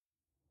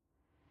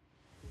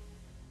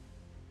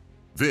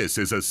This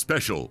is a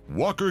special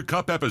Walker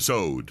Cup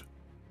episode.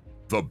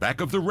 The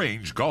Back of the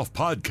Range Golf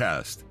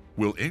Podcast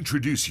will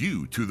introduce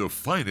you to the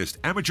finest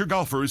amateur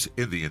golfers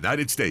in the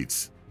United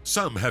States.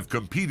 Some have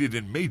competed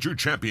in major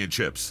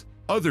championships,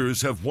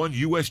 others have won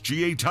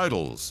USGA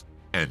titles,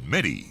 and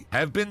many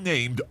have been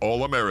named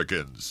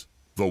All-Americans.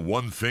 The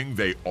one thing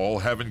they all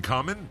have in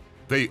common?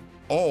 They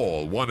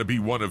all want to be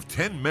one of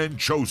 10 men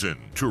chosen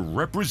to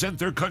represent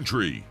their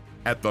country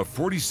at the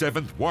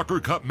 47th Walker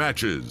Cup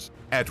matches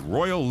at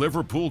Royal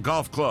Liverpool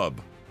Golf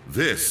Club.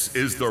 This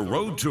is the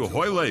Road to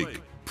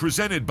Hoylake,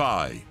 presented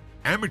by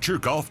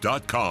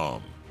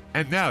AmateurGolf.com.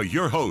 And now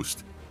your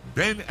host,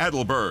 Ben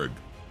Adelberg.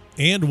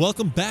 And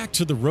welcome back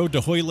to the Road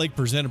to Hoylake,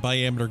 presented by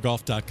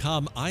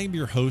AmateurGolf.com. I am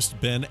your host,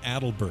 Ben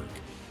Adelberg.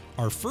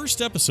 Our first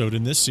episode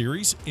in this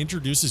series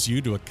introduces you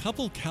to a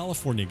couple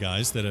California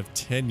guys that have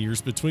 10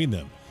 years between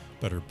them,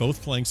 but are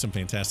both playing some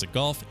fantastic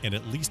golf, and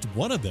at least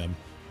one of them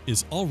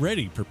is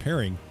already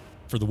preparing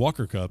for the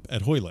Walker Cup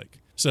at Hoylake.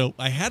 So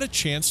I had a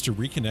chance to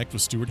reconnect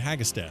with Stewart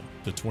Hagestad,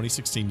 the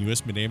 2016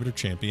 U.S. Mid-Amateur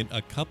champion,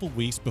 a couple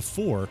weeks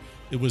before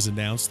it was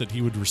announced that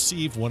he would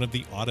receive one of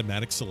the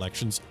automatic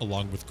selections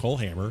along with Cole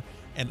Hammer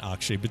and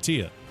Akshay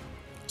Bhatia.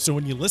 So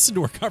when you listen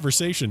to our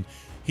conversation,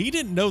 he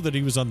didn't know that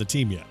he was on the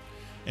team yet.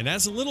 And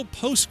as a little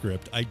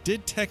postscript, I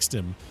did text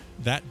him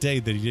that day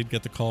that he did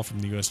get the call from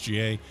the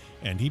USGA,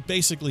 and he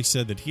basically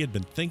said that he had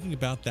been thinking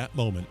about that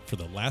moment for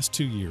the last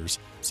 2 years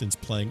since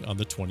playing on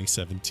the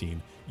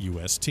 2017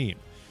 U.S. team.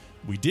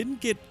 We didn't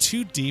get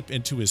too deep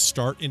into his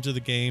start into the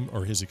game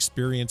or his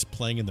experience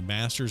playing in the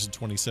Masters in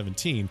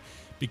 2017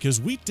 because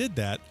we did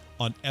that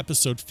on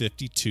episode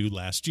 52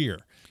 last year.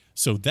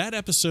 So that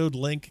episode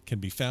link can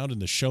be found in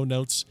the show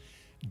notes.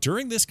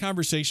 During this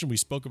conversation, we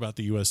spoke about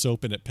the U.S.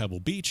 Open at Pebble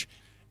Beach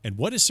and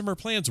what his summer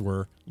plans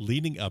were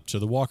leading up to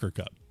the Walker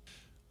Cup.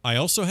 I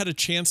also had a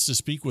chance to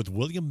speak with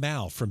William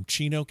Mouw from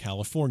Chino,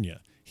 California.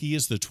 He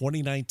is the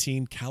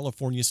 2019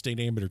 California State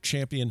Amateur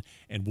Champion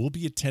and will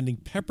be attending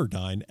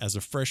Pepperdine as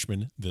a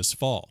freshman this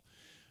fall.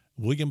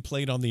 William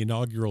played on the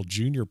inaugural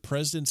Junior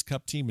President's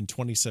Cup team in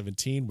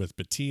 2017 with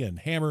Bhatia and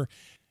Hammer,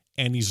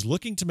 and he's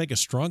looking to make a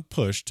strong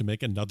push to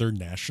make another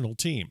national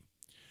team.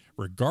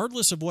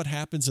 Regardless of what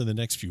happens in the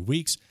next few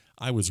weeks,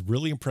 I was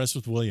really impressed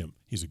with William.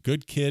 He's a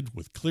good kid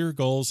with clear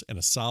goals and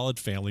a solid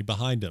family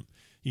behind him.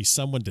 He's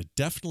someone to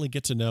definitely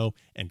get to know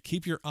and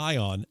keep your eye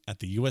on at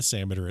the U.S.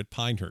 Amateur at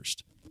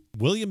Pinehurst.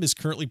 William is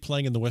currently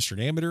playing in the Western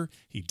Amateur.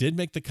 He did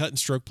make the cut in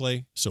stroke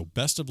play, so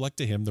best of luck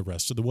to him the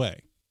rest of the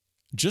way.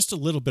 Just a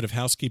little bit of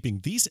housekeeping.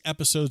 These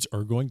episodes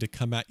are going to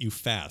come at you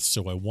fast,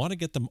 so I want to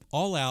get them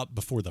all out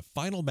before the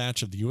final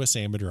match of the U.S.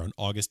 Amateur on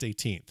August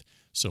 18th.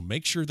 So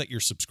make sure that you're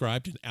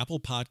subscribed in Apple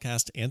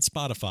Podcast and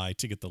Spotify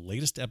to get the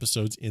latest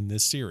episodes in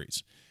this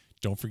series.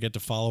 Don't forget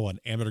to follow on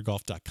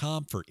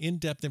AmateurGolf.com for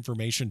in-depth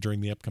information during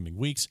the upcoming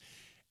weeks.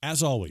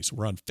 As always,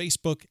 we're on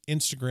Facebook,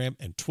 Instagram,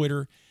 and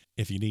Twitter.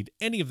 If you need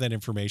any of that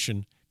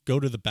information, go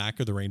to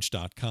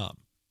thebackoftherange.com.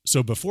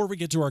 So before we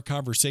get to our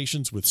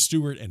conversations with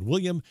Stewart and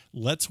William,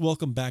 let's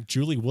welcome back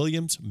Julie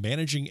Williams,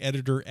 managing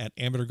editor at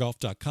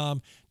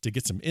AmateurGolf.com, to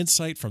get some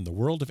insight from the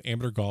world of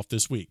amateur golf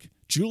this week.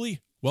 Julie,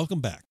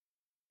 welcome back.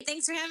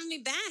 Thanks for having me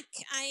back.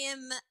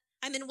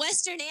 I'm in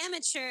Western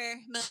Amateur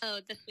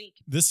mode this week.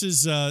 This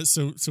is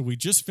so we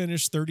just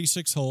finished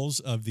 36 holes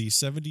of the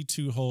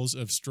 72 holes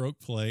of stroke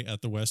play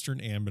at the Western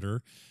Amateur.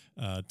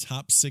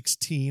 Top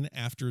 16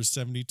 after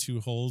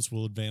 72 holes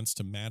will advance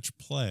to match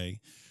play.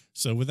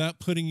 So without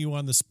putting you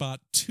on the spot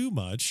too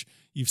much,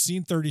 you've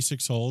seen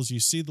 36 holes, you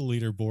see the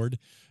leaderboard.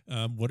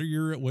 What are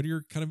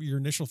your kind of your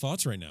initial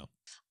thoughts right now?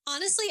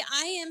 Honestly,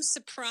 I am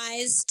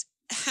surprised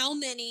how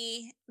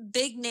many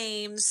big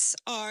names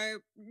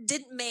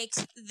didn't make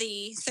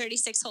the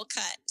 36 hole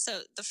cut.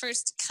 So the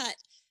first cut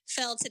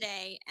fell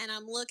today, and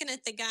I'm looking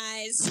at the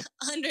guys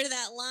under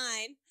that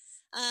line.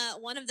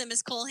 One of them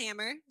is Cole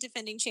Hammer,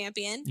 defending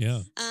champion.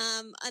 Yeah.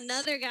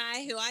 Another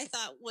guy who I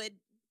thought would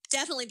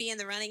definitely be in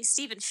the running,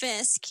 Stephen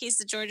Fisk. He's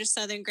the Georgia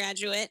Southern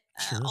graduate,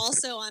 Sure.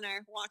 also on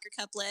our Walker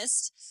Cup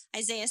list.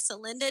 Isaiah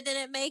Salinda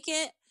didn't make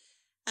it.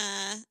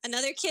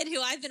 Another kid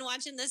who I've been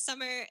watching this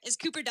summer is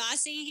Cooper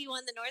Dossie. He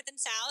won the North and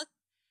South.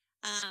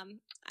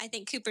 I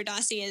think Cooper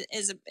Dossie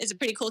is a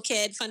pretty cool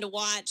kid, fun to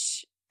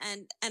watch.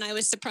 And I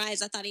was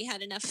surprised. I thought he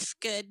had enough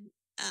good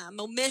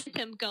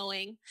momentum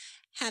going,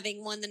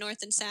 having won the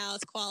North and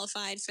South,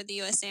 qualified for the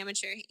U.S.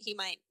 Amateur. He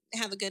might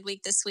have a good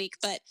week this week.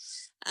 But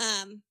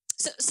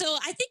so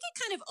I think it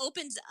kind of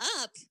opens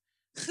up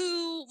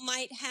who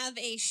might have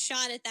a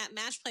shot at that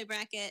match play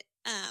bracket.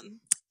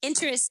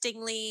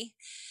 Interestingly,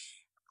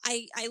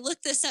 I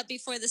looked this up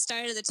before the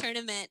start of the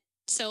tournament.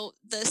 So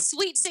the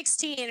Sweet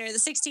 16, or the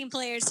 16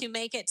 players who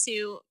make it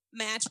to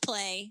match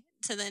play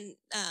to then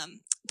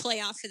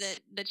play off for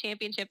the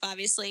championship,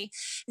 obviously,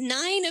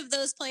 9 of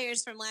those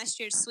players from last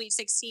year's Sweet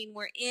 16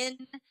 were in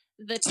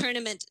the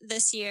tournament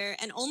this year,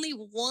 and only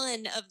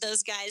one of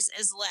those guys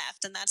is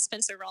left, and that's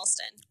Spencer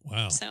Ralston.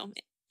 Wow. So,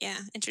 yeah,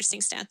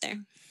 interesting stat there.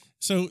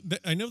 So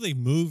I know they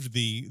moved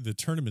the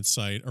tournament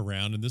site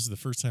around, and this is the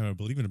first time I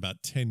believe in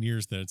about 10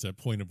 years that it's at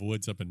Point of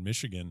Woods up in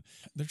Michigan.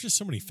 There's just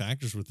so many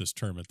factors with this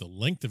tournament. The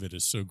length of it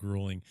is so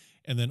grueling,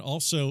 and then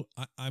also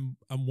I'm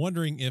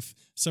wondering if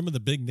some of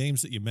the big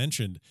names that you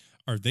mentioned,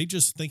 are they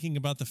just thinking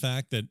about the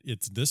fact that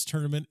it's this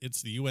tournament,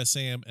 it's the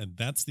USAM, and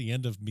that's the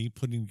end of me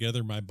putting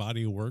together my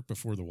body of work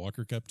before the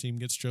Walker Cup team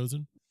gets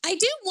chosen? I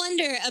do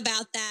wonder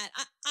about that.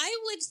 I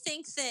would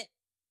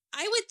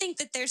think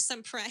that there's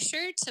some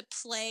pressure to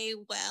play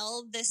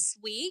well this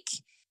week,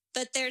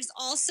 but there's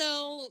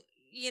also,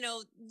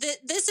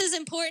 this is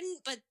important,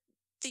 but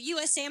the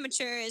U.S.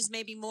 Amateur is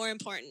maybe more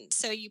important.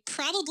 So you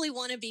probably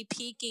want to be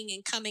peaking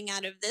and coming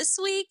out of this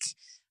week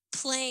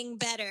playing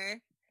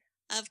better.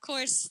 Of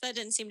course, that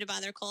didn't seem to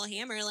bother Cole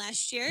Hammer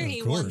last year.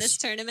 He won this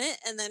tournament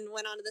and then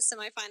went on to the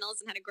semifinals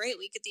and had a great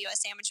week at the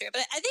U.S. Amateur.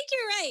 But I think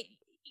you're right.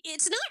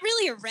 It's not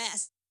really a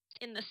rest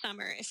in the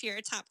summer. If you're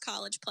a top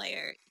college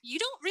player, you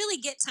don't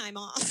really get time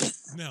off.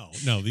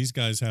 No, these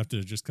guys have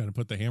to just kind of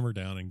put the hammer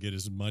down and get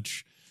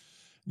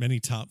many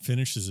top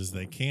finishes as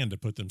they can to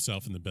put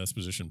themselves in the best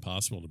position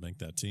possible to make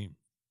that team.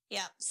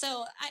 Yeah.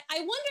 So I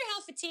wonder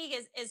how fatigue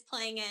is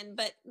playing in,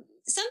 but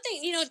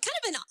something,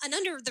 kind of an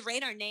under the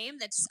radar name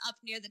that's up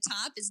near the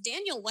top is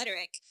Daniel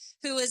Wetterick,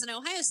 who is an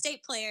Ohio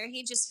State player.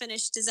 He just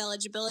finished his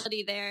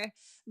eligibility there,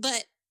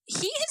 but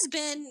he has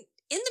been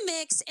in the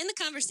mix, in the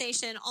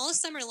conversation all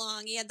summer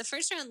long. He had the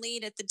first round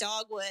lead at the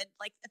Dogwood,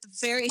 like at the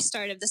very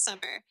start of the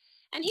summer.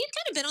 And he's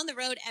kind of been on the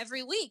road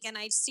every week. And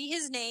I see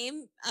his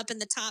name up in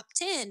the top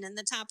 10 and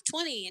the top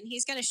 20, and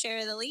he's going to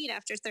share the lead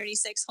after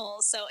 36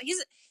 holes. So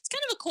he's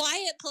kind of a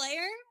quiet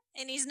player,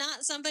 and he's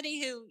not somebody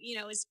who,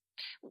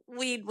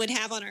 we would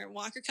have on our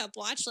Walker Cup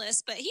watch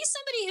list, but he's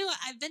somebody who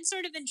I've been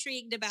sort of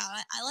intrigued about.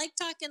 I like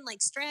talking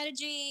like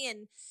strategy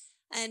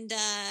and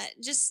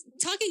just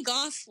talking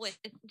golf with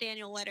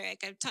Daniel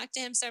Wetterick. I've talked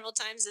to him several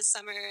times this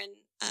summer,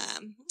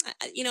 and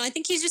I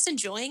think he's just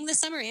enjoying the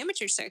summer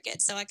amateur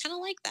circuit. So I kind of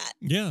like that.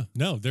 Yeah,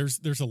 no,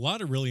 there's a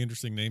lot of really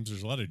interesting names.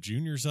 There's a lot of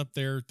juniors up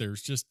there.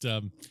 There's just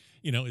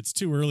it's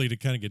too early to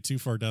kind of get too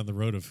far down the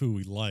road of who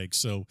we like.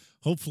 So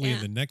hopefully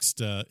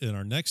in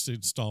our next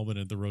installment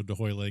of the Road to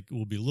Hoylake,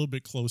 we'll be a little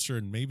bit closer,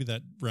 and maybe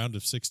that round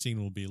of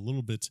 16 will be a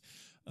little bit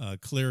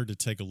clearer to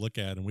take a look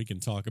at, and we can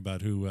talk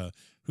about who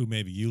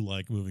maybe you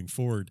like moving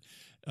forward.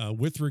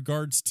 With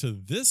regards to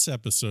this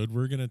episode,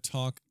 we're going to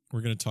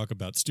talk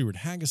about Stewart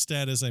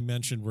Hagestad, as I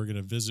mentioned. We're going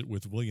to visit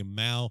with William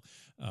Mouw,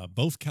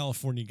 both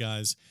California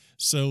guys.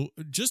 So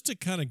just to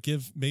kind of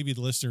give maybe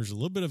the listeners a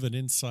little bit of an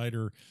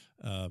insider,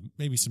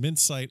 maybe some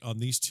insight on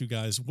these two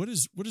guys, what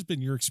has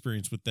been your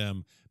experience with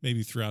them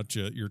maybe throughout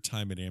your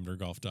time at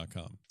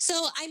AmateurGolf.com?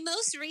 So I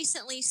most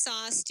recently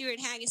saw Stewart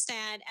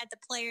Hagestad at the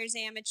Players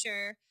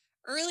Amateur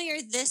earlier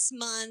this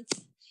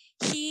month.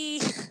 He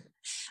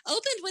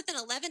opened with an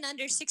 11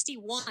 under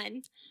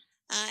 61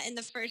 in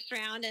the first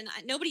round, and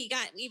nobody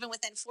got even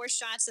within 4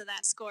 shots of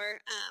that score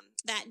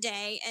that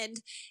day.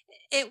 And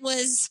it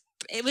was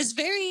a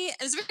very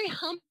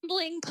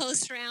humbling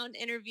post-round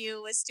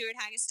interview with Stewart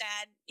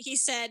Hagestad. He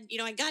said,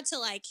 I got to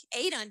like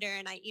 8 under,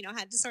 and I,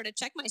 had to sort of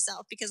check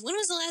myself, because when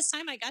was the last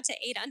time I got to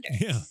 8 under?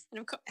 Yeah.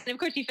 And of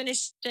course he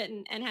finished it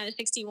and had a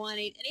 61.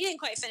 He didn't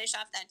quite finish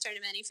off that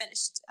tournament. He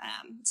finished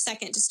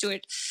second to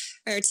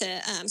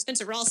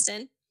Spencer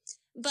Ralston.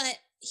 But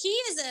he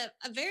is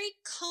a very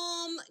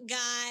calm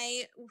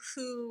guy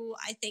who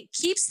I think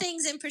keeps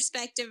things in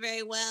perspective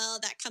very well.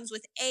 That comes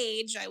with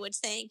age, I would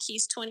think.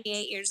 He's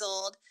 28 years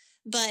old.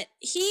 But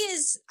he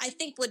is, I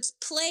think, would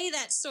play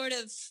that sort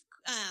of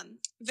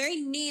very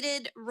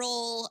needed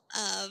role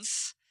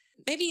of,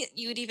 maybe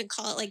you would even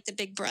call it like the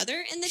big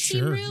brother in the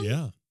team room.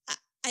 Yeah.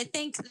 I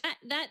think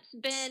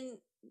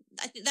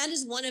that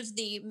is one of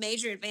the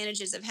major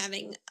advantages of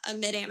having a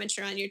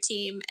mid-amateur on your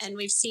team. And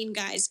we've seen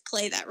guys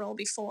play that role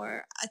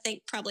before. I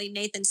think probably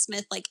Nathan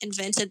Smith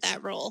invented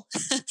that role.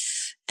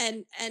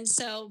 and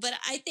so, but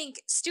I think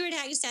Stewart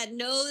Hagestad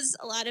knows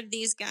a lot of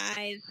these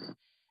guys.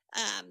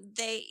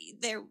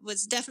 There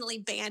was definitely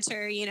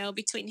banter,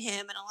 between him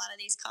and a lot of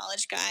these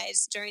college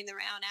guys during the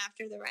round,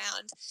 after the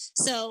round.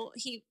 So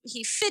he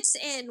fits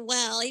in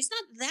well. He's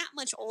not that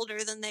much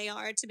older than they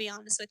are, to be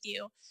honest with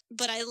you.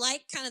 But I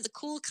like kind of the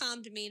cool,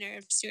 calm demeanor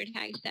of Stewart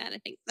Hagestad. I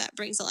think that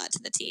brings a lot to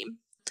the team.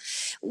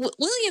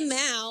 William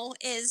Mouw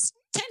is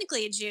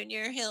technically a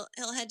junior. He'll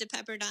head to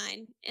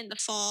Pepperdine in the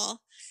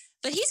fall,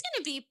 but he's going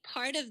to be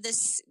part of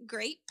this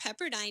great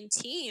Pepperdine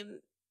team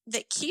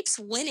that keeps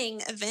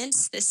winning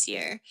events this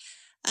year.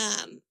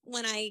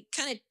 When I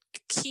kind of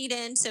keyed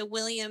into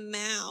William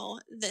Mouw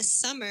this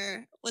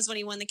summer was when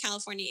he won the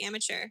California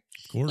Amateur,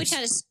 which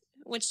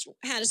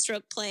had a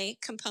stroke play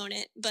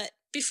component. But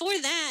before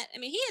that,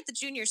 he hit the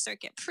junior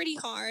circuit pretty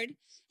hard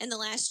in the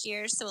last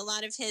year. So a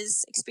lot of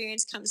his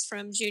experience comes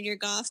from junior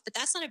golf, but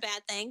that's not a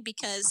bad thing,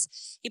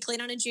 because he played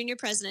on a Junior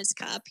President's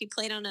Cup. He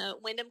played on a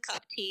Wyndham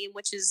Cup team,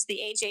 which is the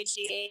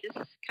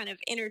AJGA's kind of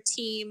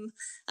inter-team,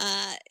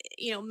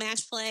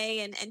 match play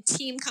and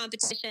team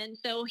competition.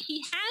 So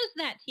he has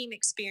that team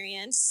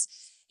experience.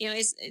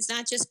 He's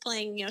not just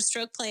playing,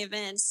 stroke play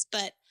events,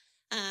 but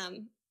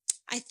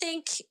I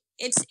think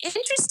it's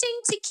interesting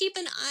to keep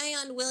an eye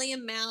on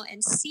William Mouw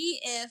and see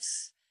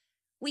if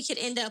we could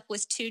end up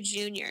with 2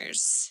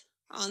 juniors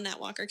on that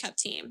Walker Cup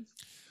team.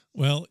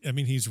 Well, I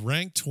mean, he's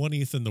ranked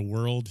 20th in the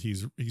world.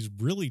 He's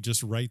really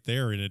just right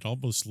there, and it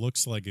almost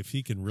looks like if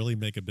he can really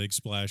make a big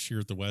splash here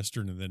at the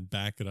Western and then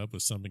back it up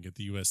with something at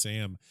the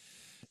USAM,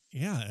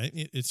 yeah,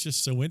 it's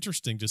just so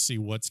interesting to see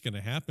what's going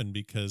to happen,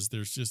 because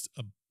there's just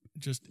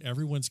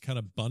everyone's kind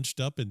of bunched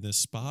up in this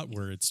spot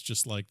where it's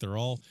just like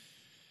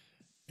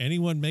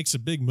anyone makes a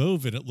big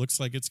move and it looks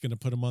like it's going to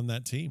put them on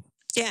that team.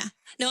 Yeah,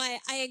 no,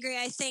 I agree.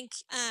 I think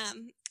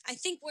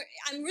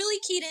I'm really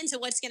keyed into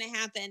what's going to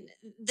happen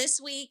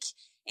this week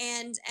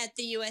and at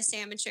the U.S.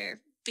 Amateur,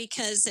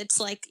 because it's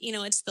like,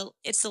 it's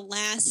the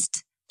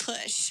last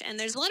push and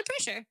there's a lot of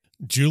pressure.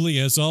 Julie,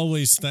 as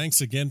always,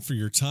 thanks again for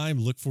your time.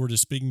 Look forward to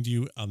speaking to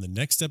you on the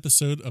next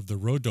episode of The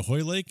Road to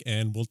Hoylake,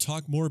 and we'll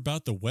talk more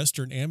about the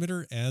Western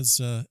Amateur as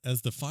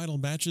the final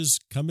matches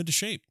come into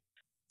shape.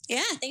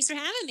 Yeah, thanks for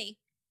having me.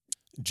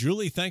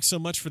 Julie, thanks so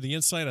much for the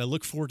insight. I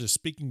look forward to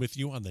speaking with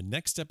you on the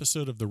next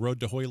episode of The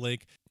Road to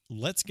Hoylake.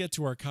 Let's get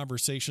to our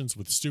conversations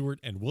with Stewart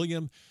and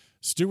William.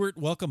 Stewart,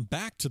 welcome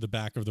back to the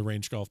Back of the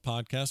Range Golf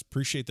podcast.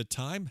 Appreciate the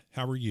time.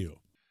 How are you?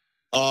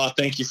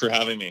 Thank you for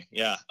having me.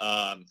 Yeah,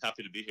 I'm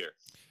happy to be here.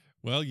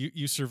 Well,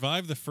 you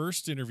survived the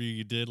first interview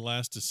you did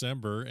last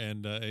December,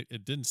 and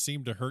it didn't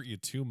seem to hurt you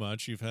too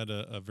much. You've had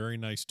a very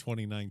nice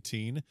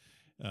 2019.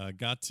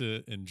 Got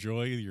to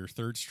enjoy your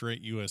third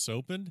straight U.S.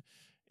 Open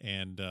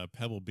and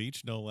Pebble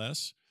Beach, no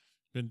less.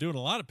 Been doing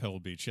a lot of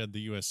Pebble Beach. You had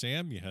the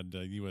USAM, you had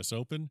U.S.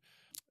 Open.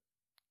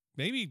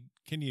 Maybe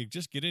can you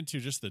just get into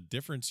just the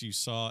difference you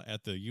saw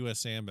at the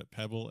USAM at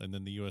Pebble and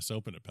then the U.S.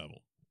 Open at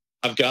Pebble?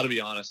 I've got to be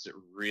honest, it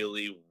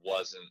really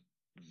wasn't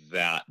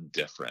that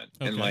different.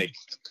 Okay. And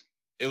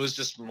it was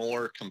just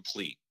more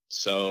complete.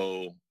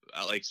 So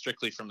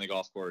strictly from the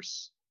golf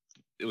course,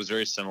 it was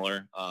very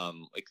similar.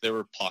 There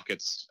were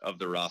pockets of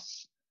the rough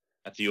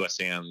at the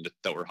USAM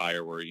that were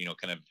higher where,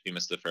 kind of if you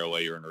missed the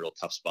fairway, you're in a real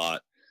tough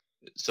spot.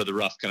 So the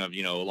rough kind of,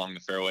 along the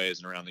fairways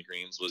and around the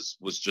greens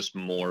was just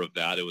more of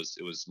that. It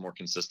was more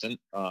consistent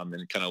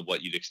and kind of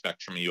what you'd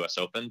expect from a US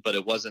Open, but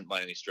it wasn't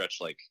by any stretch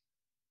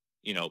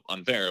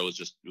unfair. It was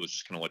just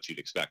kind of what you'd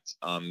expect.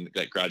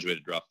 That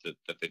graduated rough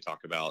that they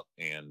talk about,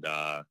 and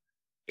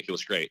it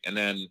was great. And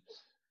then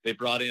they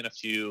brought in a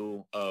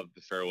few of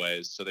the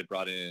fairways. So they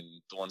brought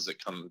in the ones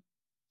that come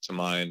to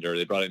mind, or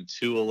they brought in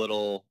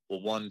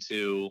 1,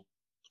 2,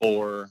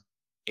 4,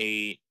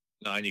 8,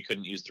 9, you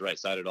couldn't use the right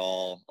side at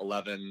all.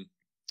 11,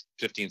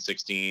 15,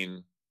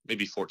 16,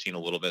 maybe 14 a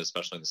little bit,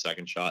 especially in the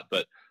second shot.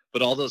 But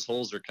all those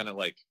holes are kind of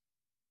like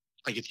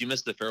if you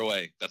missed the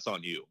fairway, that's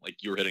on you.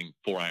 You were hitting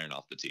 4-iron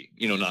off the tee.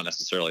 Not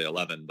necessarily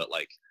 11, but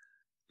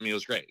it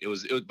was great. It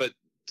was. But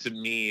to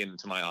me and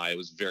to my eye, it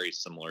was very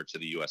similar to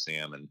the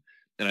USAM, and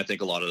I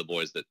think a lot of the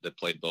boys that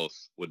played both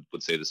would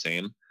say the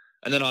same.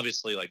 And then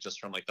obviously, just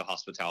from the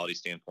hospitality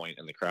standpoint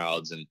and the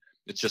crowds, and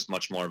it's just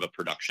much more of a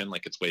production.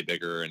 It's way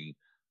bigger, and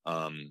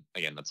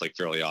again, that's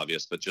fairly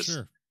obvious, but just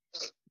sure.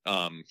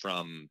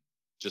 From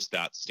just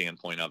that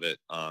standpoint of it,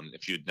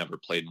 if you'd never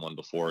played in one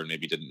before and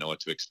maybe didn't know what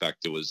to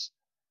expect, it was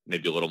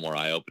maybe a little more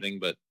eye-opening.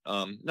 But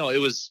no, it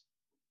was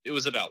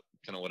about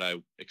kind of what I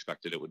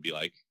expected it would be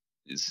like.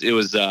 It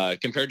was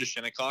compared to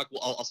Shinnecock.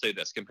 Well, I'll say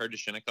this: compared to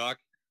Shinnecock,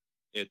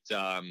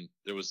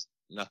 there was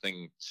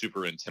nothing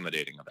super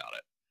intimidating about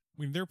it.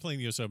 When they're playing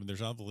the U.S. Open,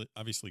 there's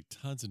obviously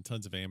tons and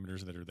tons of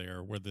amateurs that are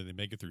there, whether they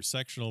make it through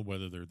sectional,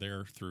 whether they're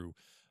there through,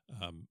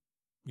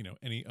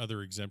 any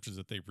other exemptions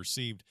that they've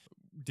received.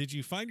 Did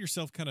you find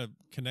yourself kind of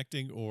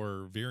connecting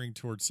or veering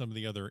towards some of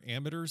the other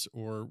amateurs,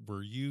 or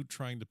were you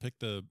trying to pick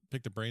the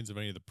brains of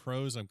any of the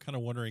pros? I'm kind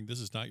of wondering, this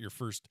is not your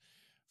first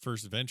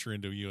venture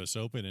into a U.S.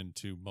 Open and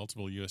to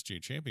multiple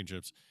USGA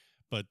championships,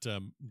 but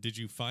did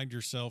you find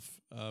yourself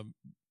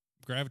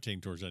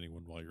gravitating towards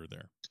anyone while you were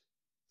there?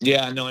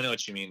 Yeah, no, I know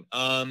what you mean.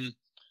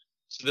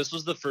 So this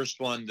was the first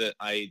one that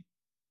I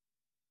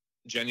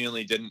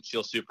genuinely didn't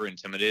feel super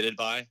intimidated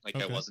by.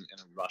 Okay. I wasn't in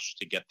a rush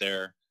to get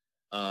there.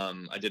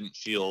 I didn't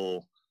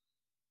feel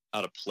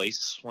out of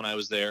place when I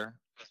was there.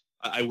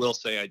 I will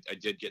say I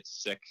did get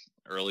sick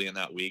early in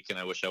that week, and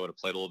I wish I would have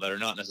played a little better.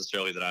 Not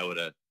necessarily that I would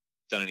have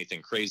done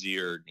anything crazy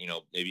or,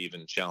 maybe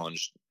even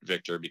challenged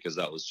Victor, because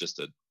that was just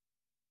a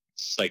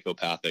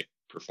psychopathic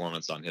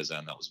performance on his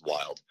end. That was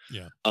wild.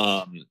 Yeah.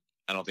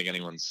 I don't think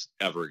anyone's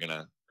ever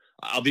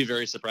I'll be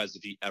very surprised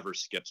if he ever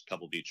skips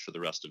Pebble Beach for the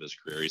rest of his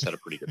career. He's had a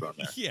pretty good run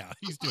there. Yeah,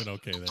 he's doing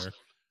okay there.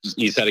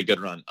 He's had a good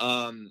run.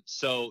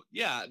 So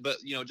yeah, but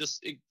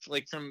just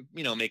from,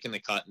 making the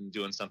cut and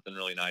doing something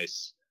really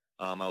nice.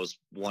 I was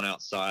 1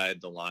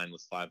 outside the line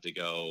with 5 to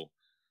go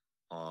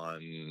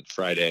on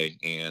Friday.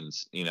 And,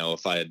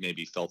 if I had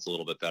maybe felt a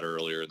little bit better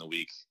earlier in the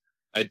week,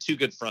 I had 2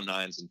 good front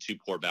nines and 2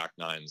 poor back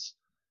nines.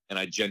 And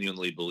I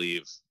genuinely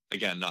believe,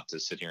 again, not to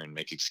sit here and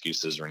make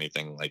excuses or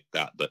anything like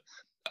that, but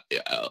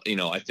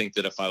I think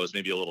that if I was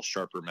maybe a little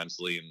sharper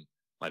mentally and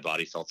my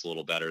body felt a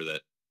little better,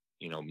 that,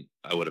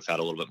 I would have had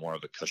a little bit more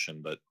of a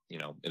cushion. But,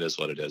 it is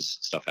what it is.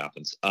 Stuff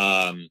happens.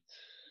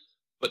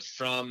 But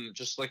from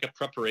just like a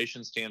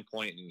preparation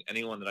standpoint, and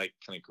anyone that I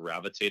kind of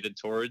gravitated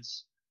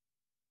towards,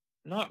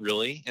 not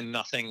really, and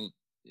nothing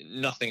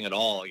at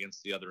all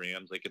against the other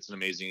AMs. Like, it's an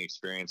amazing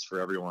experience for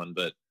everyone,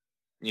 but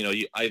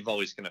I've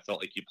always kind of felt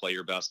like you play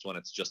your best when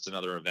it's just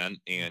another event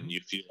and you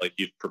feel like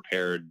you've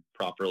prepared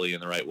properly in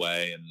the right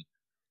way. And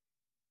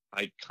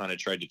I kind of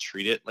tried to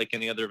treat it like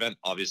any other event.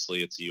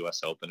 Obviously it's a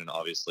US Open and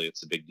obviously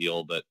it's a big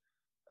deal, but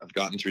I've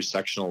gotten through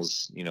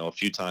sectionals, a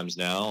few times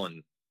now.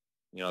 And,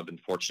 I've been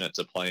fortunate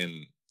to play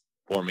in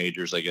 4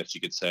 majors, I guess you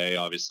could say.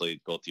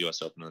 Obviously both the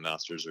US Open and the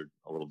Masters are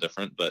a little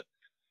different, but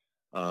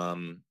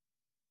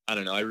I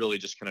don't know. I really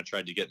just kind of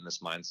tried to get in this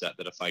mindset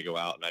that if I go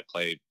out and I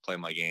play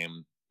my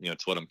game, to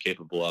what I'm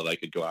capable of, I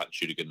could go out and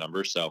shoot a good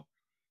number. So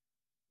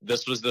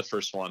this was the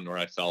first one where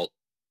I felt,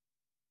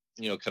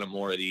 kind of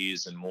more at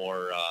ease and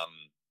more,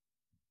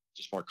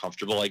 just more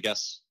comfortable, I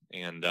guess.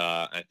 And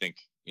I think,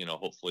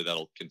 hopefully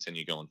that'll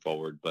continue going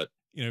forward. But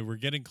we're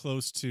getting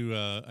close to,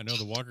 I know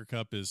the Walker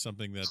Cup is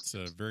something that's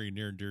very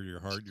near and dear to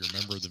your heart. You're a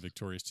member of the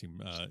victorious team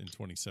in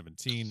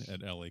 2017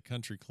 at LA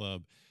Country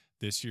Club.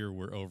 This year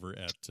we're over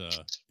at,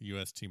 the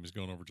U.S. team is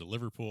going over to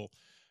Liverpool,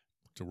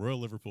 to Royal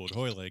Liverpool at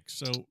Hoylake.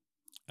 So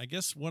I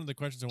guess one of the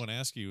questions I want to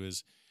ask you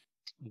is,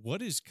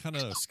 what is kind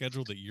of a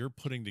schedule that you're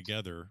putting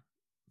together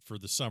for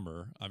the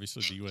summer?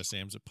 Obviously the U.S.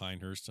 AMs at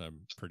Pinehurst,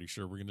 I'm pretty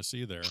sure we're going to see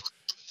you there.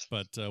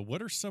 But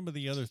what are some of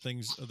the other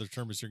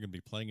tournaments you're going to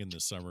be playing in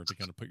this summer to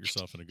kind of put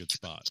yourself in a good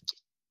spot?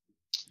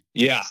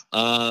 Yeah.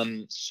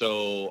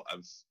 So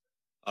I've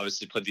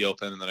obviously played the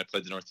Open, and then I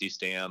played the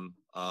Northeast AM.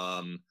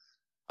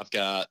 I've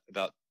got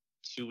about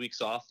 2 weeks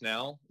off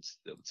now. It's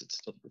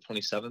the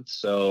 27th.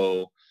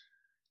 So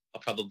I'll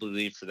probably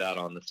leave for that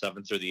on the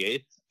 7th or the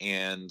 8th,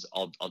 and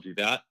I'll do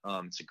that.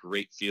 It's a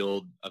great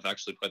field. I've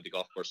actually played the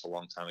golf course a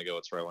long time ago.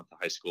 It's where I went to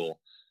high school.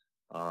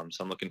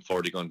 So I'm looking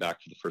forward to going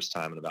back for the first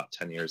time in about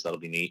 10 years. That'll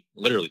be neat.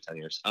 Literally 10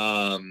 years.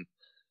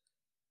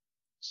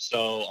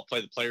 So I'll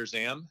play the Players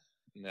Am,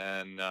 and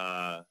then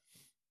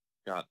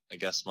got, I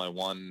guess, my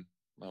one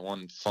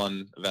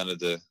fun event of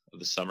the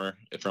summer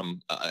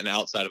from an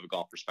outside of a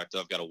golf perspective.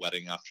 I've got a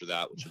wedding after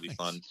that, which will be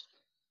fun.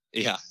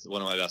 Yeah,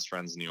 one of my best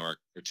friends in New York,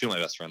 or 2 of my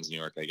best friends in New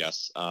York, I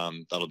guess.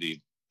 That'll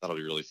be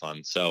really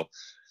fun. So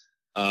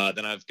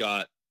then I've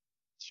got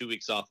 2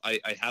 weeks off. I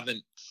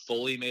haven't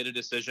fully made a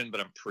decision, but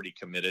I'm pretty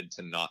committed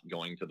to not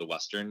going to the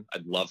Western.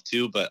 I'd love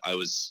to, but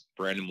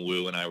Brandon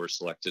Mouw and I were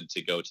selected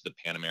to go to the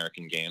Pan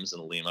American Games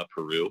in Lima,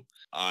 Peru.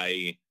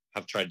 I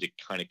have tried to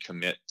kind of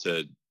commit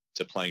to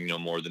playing no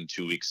more than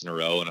 2 weeks in a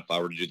row. And if I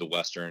were to do the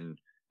Western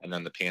and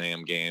then the Pan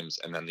Am Games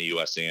and then the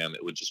USAM,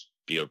 it would just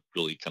be a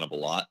really kind of a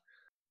lot.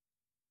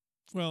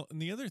 Well,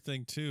 and the other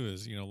thing too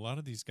is, a lot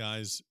of these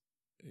guys,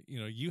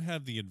 you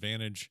have the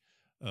advantage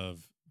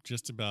of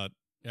just about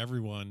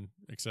everyone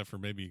except for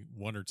maybe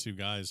 1 or 2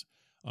 guys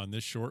on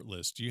this short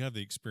list. You have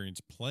the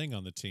experience playing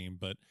on the team,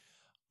 but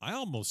I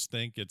almost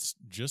think it's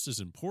just as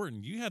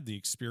important. You have the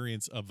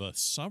experience of a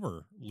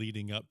summer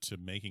leading up to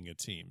making a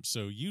team.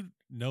 So you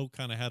know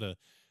kind of how to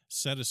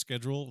set a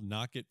schedule,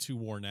 not get too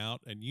worn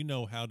out, and you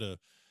know how to,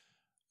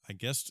 I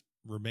guess,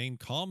 remain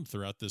calm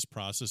throughout this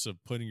process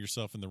of putting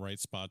yourself in the right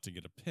spot to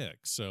get a pick.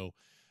 So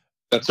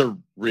that's a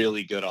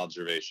really good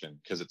observation,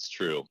 because it's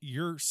true.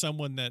 You're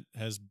someone that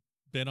has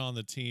been on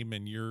the team,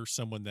 and you're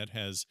someone that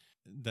has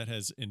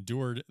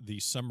endured the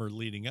summer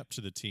leading up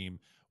to the team.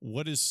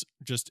 What is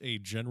just a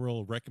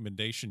general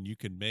recommendation you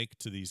can make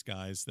to these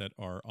guys that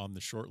are on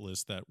the short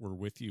list that were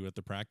with you at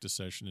the practice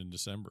session in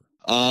December?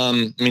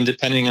 I mean,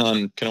 depending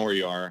on kind of where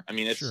you are, I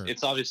mean, Sure.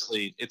 It's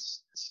obviously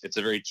it's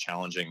a very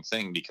challenging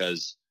thing,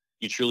 because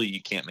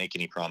you can't make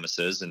any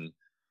promises. And,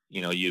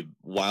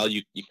 while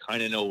you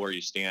kind of know where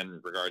you stand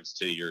in regards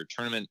to your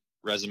tournament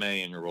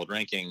resume and your world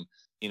ranking,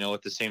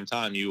 at the same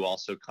time, you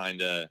also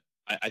kind of,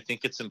 I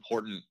think it's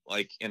important,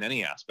 like in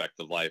any aspect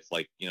of life,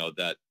 like,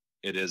 that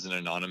it is an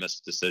anonymous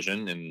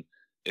decision and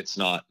it's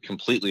not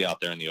completely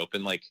out there in the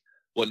open. Like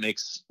what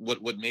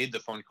made the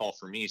phone call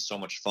for me so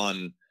much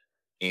fun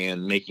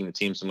and making the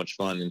team so much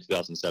fun in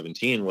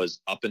 2017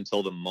 was, up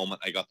until the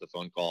moment I got the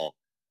phone call,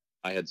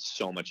 I had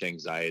so much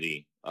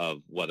anxiety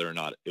of whether or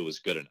not it was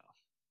good enough.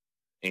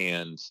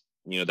 And,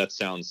 that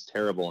sounds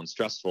terrible and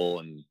stressful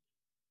and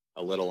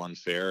a little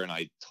unfair. And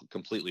I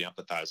completely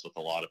empathize with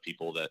a lot of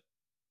people that,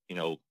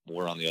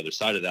 were on the other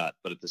side of that.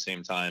 But at the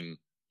same time,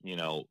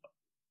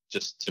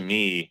 just to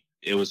me,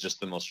 it was just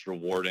the most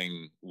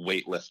rewarding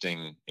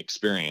weightlifting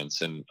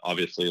experience. And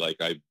obviously, like,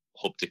 I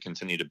hope to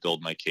continue to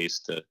build my case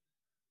to,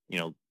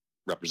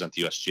 represent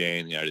the USGA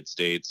in the United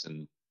States,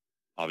 and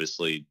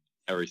obviously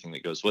everything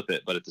that goes with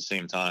it. But at the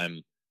same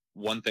time,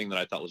 one thing that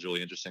I thought was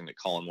really interesting that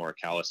Colin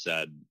Morikawa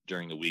said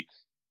during the week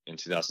in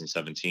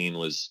 2017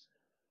 was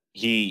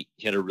he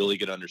had a really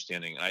good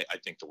understanding. I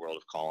think the world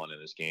of Colin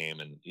and his game,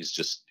 and he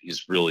just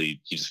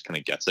kind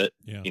of gets it.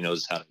 Yeah. He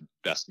knows how to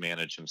best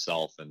manage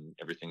himself and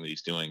everything that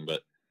he's doing.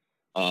 But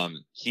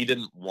he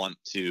didn't want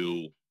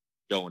to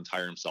go and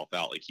tire himself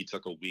out. Like, he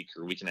took a week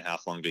or week and a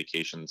half long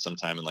vacation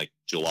sometime in like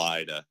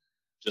July to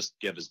just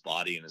give his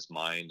body and his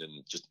mind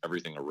and just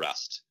everything a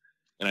rest.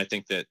 And I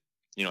think that,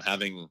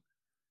 having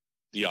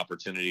the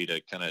opportunity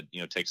to kind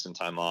of, take some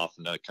time off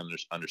and to kind of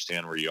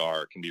understand where you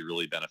are can be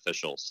really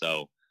beneficial.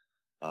 So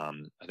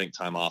I think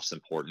time off's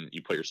important.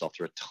 You put yourself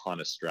through a ton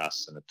of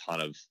stress and a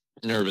ton of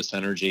nervous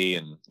energy.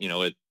 And,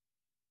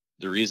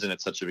 the reason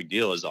it's such a big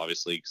deal is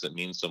obviously because it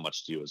means so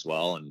much to you as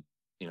well. And,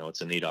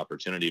 it's a neat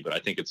opportunity, but I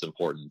think it's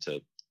important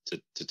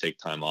to take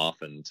time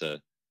off and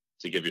to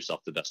give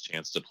yourself the best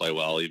chance to play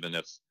well, even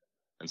if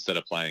instead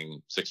of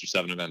playing 6 or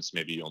 7 events,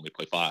 maybe you only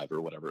play 5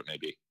 or whatever it may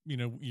be.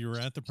 You were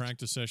at the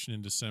practice session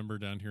in December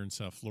down here in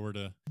South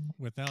Florida.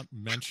 Without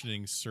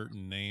mentioning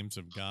certain names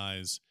of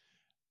guys,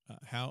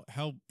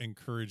 how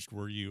encouraged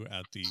were you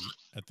at the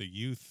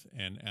youth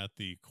and at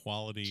the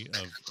quality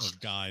of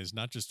guys?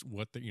 Not just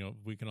what they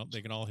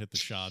can all hit the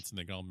shots and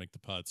they can all make the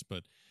putts,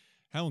 but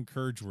how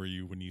encouraged were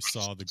you when you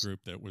saw the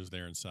group that was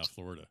there in South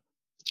Florida?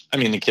 I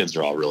mean, the kids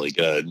are all really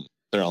good.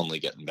 They're only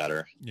getting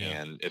better,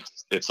 and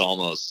it's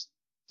almost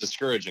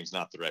discouraging is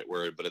not the right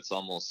word, but it's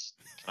almost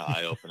kind of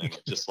eye opening.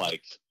 Just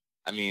like,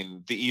 I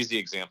mean, the easy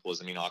example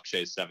is,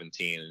 Akshay's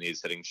 17 and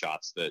he's hitting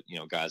shots that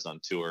guys on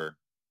tour,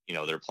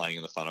 they're playing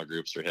in the final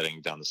groups or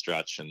hitting down the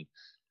stretch. And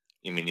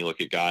you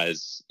look at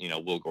guys,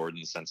 Will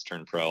Gordon since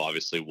turned pro,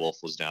 obviously Wolf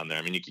was down there.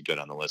 I mean, you could go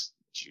down the list,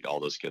 shoot, all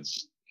those kids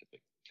just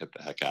get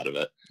the heck out of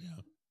it.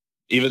 Yeah.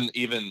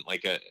 Even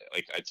like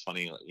it's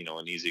funny,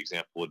 an easy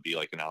example would be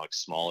like an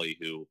Alex Smalley,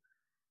 who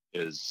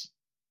is,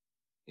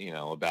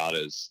 about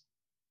as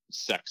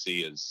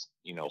sexy as,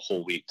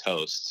 whole wheat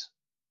toast.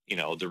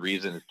 The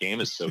reason his game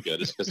is so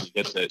good is because he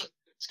hits it.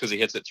 It's because he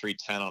hits it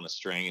 310 on a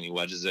string and he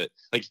wedges it.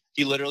 Like,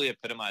 he literally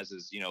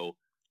epitomizes,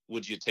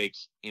 would you take,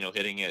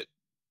 hitting it,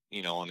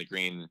 on the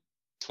green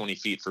 20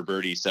 feet for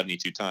birdie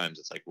 72 times?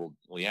 It's like, well,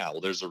 yeah,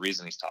 well, there's a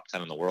reason he's top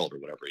 10 in the world or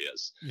whatever he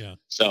is. Yeah.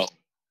 So,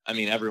 I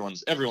mean,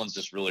 everyone's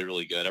just really,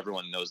 really good.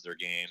 Everyone knows their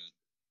game.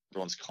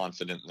 Everyone's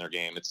confident in their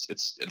game.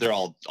 They're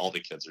all the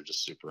kids are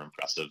just super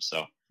impressive.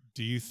 So,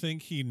 do you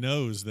think he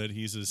knows that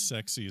he's as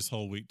sexy as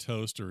whole wheat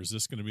toast, or is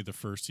this going to be the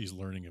first he's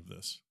learning of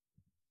this?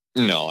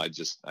 No,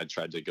 I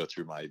tried to go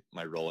through my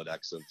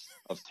Rolodex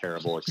of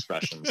terrible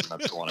expressions, and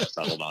that's the one I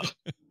settled on.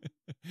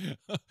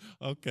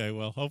 Okay,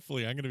 well,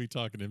 hopefully I'm going to be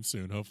talking to him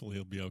soon. Hopefully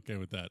he'll be okay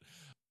with that.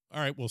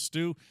 All right, well,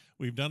 Stu,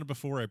 we've done it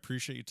before. I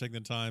appreciate you taking the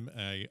time.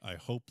 I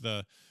hope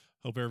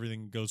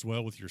everything goes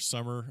well with your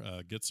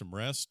summer. Get some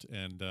rest,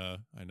 and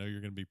I know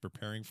you're going to be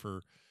preparing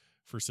for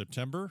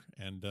September.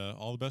 And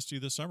all the best to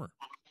you this summer.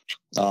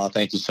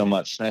 Thank you so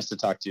much. Nice to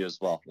talk to you as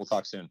well. We'll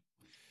talk soon.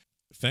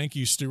 Thank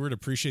you, Stewart.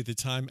 Appreciate the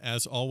time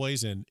as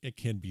always. And it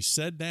can be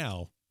said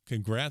now,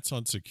 congrats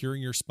on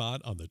securing your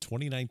spot on the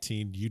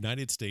 2019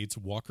 United States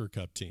Walker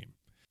Cup team.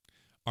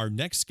 Our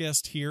next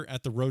guest here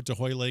at the Road to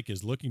Hoylake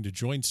is looking to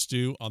join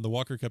Stu on the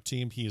Walker Cup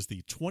team. He is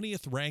the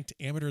 20th ranked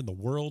amateur in the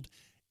world,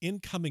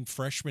 incoming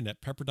freshman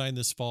at Pepperdine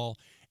this fall,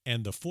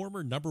 and the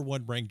former number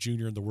 1 ranked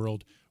junior in the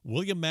world.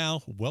 William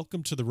Mouw,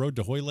 welcome to the Road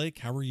to Hoylake.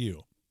 How are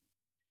you?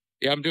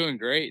 Yeah, I'm doing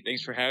great.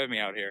 Thanks for having me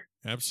out here.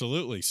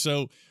 Absolutely.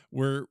 So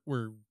we're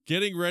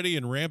getting ready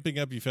and ramping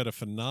up. You've had a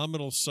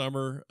phenomenal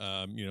summer,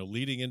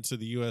 leading into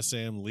the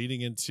USAM,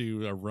 leading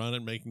into a run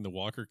at making the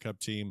Walker Cup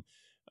team.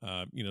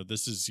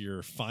 This is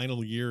your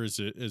final year as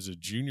a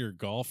junior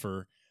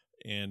golfer,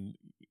 and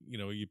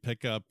you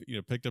picked up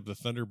the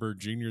Thunderbird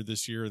Junior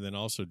this year, and then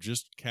also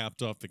just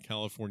capped off the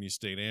California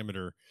State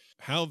Amateur.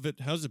 How's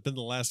it been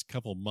the last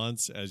couple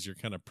months as you're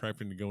kind of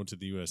prepping to go into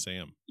the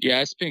USAM?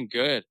 Yeah, it's been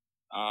good.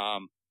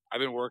 I've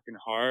been working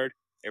hard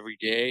every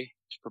day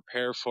to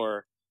prepare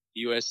for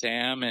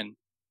USAM and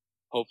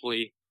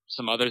hopefully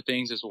some other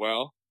things as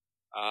well.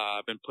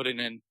 I've been putting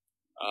in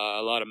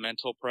a lot of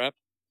mental prep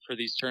for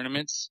these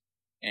tournaments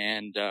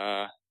and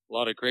a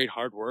lot of great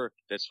hard work.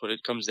 That's what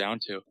it comes down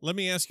to. Let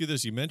me ask you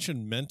this. You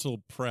mentioned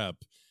mental prep.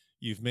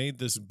 You've made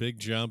this big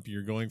jump.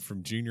 You're going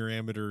from junior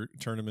amateur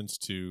tournaments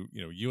to,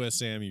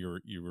 USAM.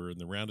 You were in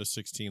the round of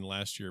 16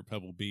 last year at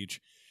Pebble Beach.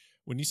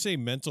 When you say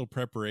mental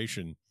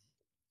preparation,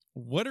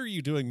 what are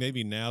you doing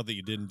maybe now that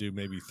you didn't do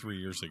maybe 3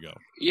 years ago?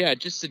 Yeah,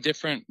 just a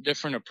different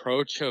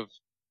approach of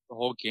the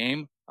whole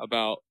game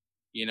about,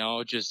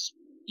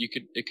 it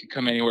could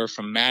come anywhere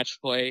from match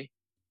play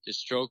to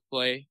stroke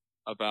play,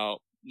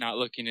 about not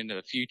looking into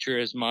the future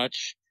as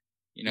much,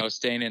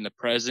 staying in the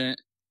present,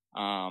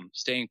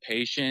 staying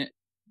patient,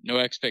 no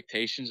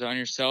expectations on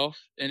yourself.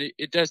 And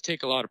it does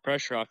take a lot of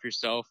pressure off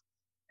yourself.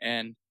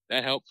 And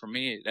that helped for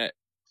me. That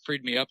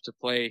freed me up to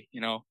play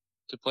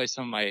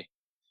some of my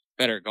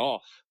better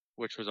golf,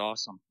 which was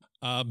awesome.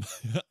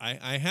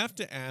 I have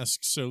to ask,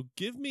 so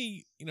give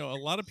me, a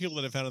lot of people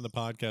that I've had on the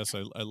podcast,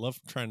 I love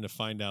trying to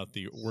find out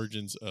the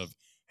origins of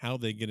how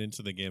they get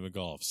into the game of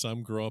golf.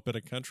 Some grow up at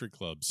a country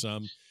club.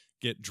 Some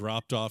get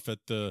dropped off at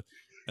the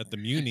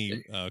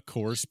Muni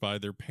course by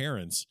their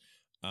parents.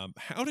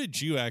 How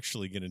did you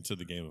actually get into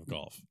the game of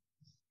golf?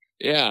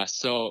 Yeah,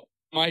 so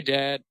my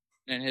dad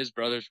and his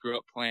brothers grew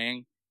up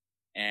playing,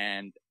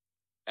 and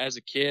as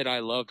a kid, I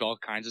loved all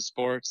kinds of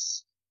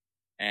sports.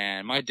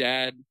 And my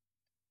dad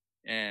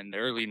in the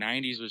early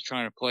 90s was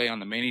trying to play on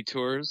the mini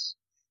tours.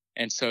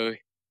 And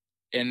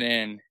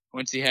then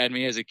once he had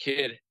me as a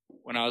kid,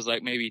 when I was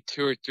like maybe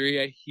 2 or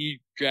 3, he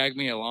dragged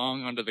me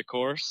along onto the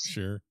course.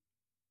 Sure.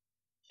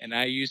 And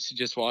I used to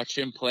just watch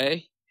him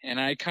play. And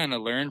I kind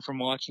of learned from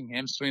watching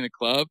him swing the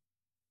club.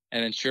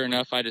 And then sure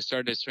enough, I just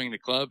started to swing the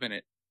club, and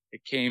it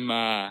came,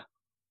 I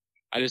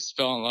just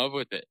fell in love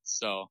with it.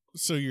 So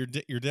your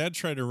dad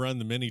tried to run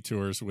the mini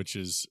tours, which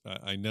is,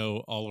 I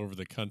know all over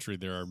the country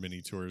there are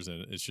mini tours,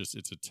 and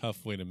it's a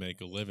tough way to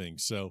make a living.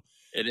 So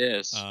it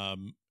is.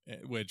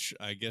 Which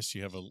I guess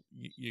you have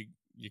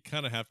you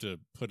kind of have to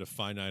put a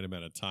finite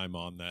amount of time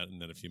on that,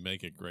 and then if you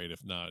make it, great.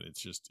 If not,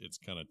 it's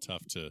kind of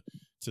tough to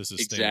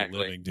sustain a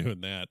living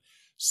doing that.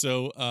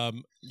 So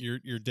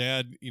your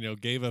dad,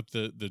 gave up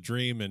the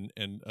dream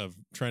and of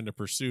trying to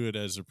pursue it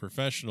as a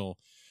professional.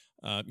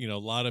 A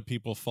lot of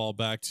people fall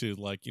back to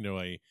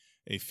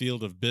a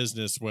field of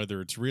business, whether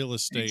it's real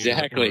estate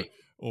exactly.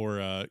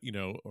 or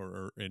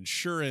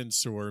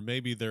insurance, or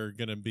maybe they're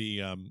going to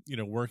be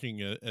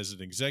working as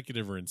an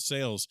executive or in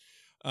sales.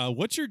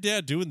 What's your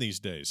dad doing these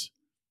days?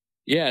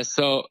 Yeah,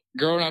 so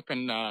growing up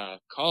in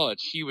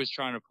college, he was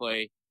trying to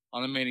play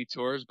on the mini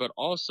tours, but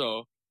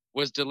also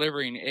was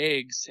delivering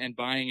eggs and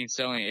buying and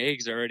selling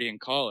eggs already in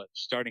college,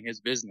 starting his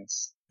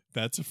business.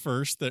 That's a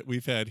first that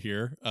we've had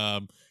here.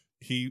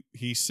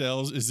 He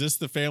sells. Is this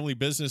the family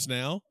business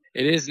now?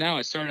 It is now.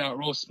 It started out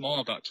real small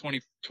about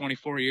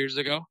 24 years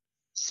ago.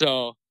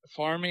 So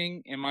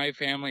farming in my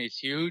family is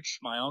huge.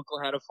 My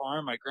uncle had a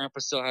farm. My grandpa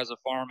still has a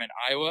farm in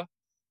Iowa.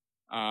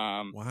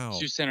 Wow.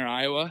 Sioux Center,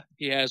 Iowa.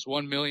 He has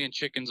 1 million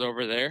chickens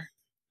over there.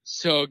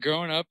 So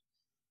growing up,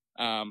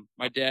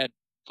 my dad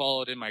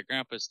followed in my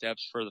grandpa's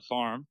steps for the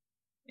farm.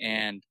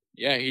 And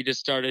yeah, he just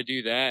started to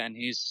do that, and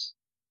he's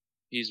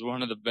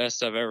one of the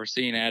best I've ever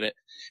seen at it.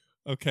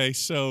 Okay,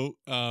 so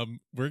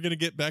we're going to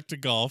get back to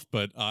golf,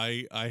 but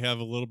I have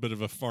a little bit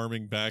of a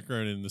farming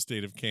background in the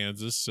state of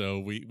Kansas, so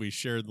we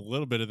shared a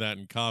little bit of that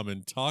in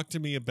common. Talk to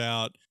me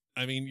about,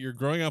 you're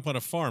growing up on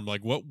a farm.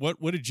 Like,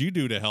 what did you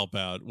do to help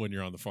out when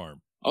you're on the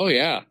farm? Oh,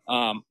 yeah.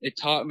 It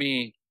taught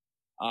me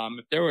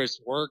if there was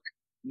work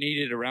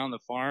needed around the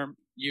farm,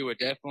 you would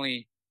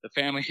definitely, the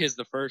family is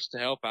the first to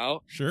help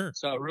out. Sure.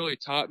 So it really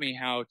taught me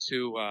how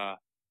to,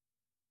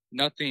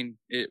 nothing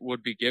it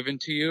would be given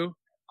to you.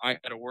 I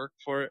had to work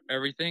for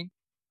everything.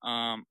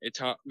 It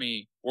taught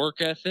me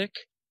work ethic.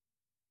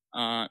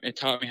 It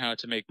taught me how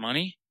to make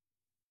money.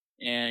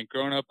 And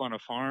growing up on a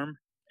farm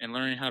and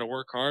learning how to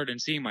work hard and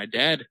seeing my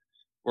dad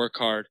work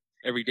hard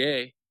every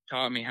day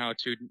taught me how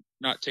to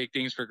not take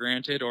things for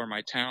granted or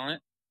my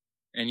talent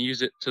and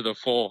use it to the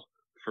full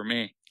for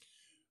me.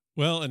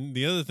 Well, and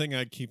the other thing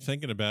I keep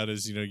thinking about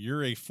is,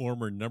 you're a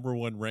former number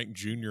 1 ranked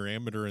junior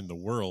amateur in the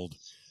world.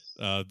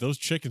 Those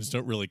chickens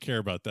don't really care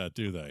about that,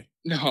 do they?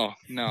 No.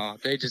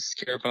 They just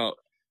care about,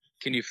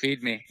 can you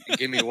feed me and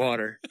give me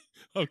water?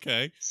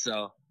 Okay.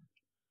 So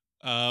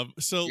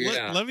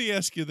yeah. Let me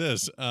ask you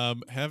this.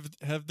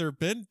 Have there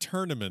been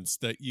tournaments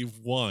that you've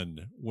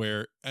won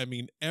where,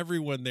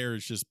 everyone there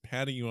is just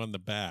patting you on the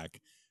back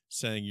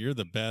saying you're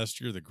the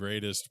best, you're the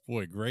greatest,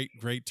 boy,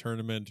 great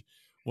tournament,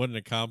 what an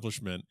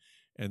accomplishment.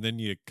 And then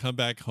you come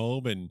back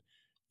home and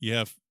you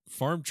have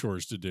farm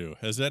chores to do.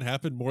 Has that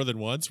happened more than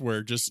once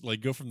where just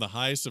go from the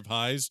highest of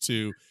highs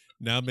to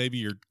now maybe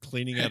you're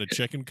cleaning out a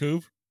chicken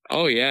coop?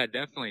 Oh yeah,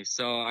 definitely.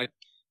 So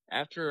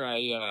after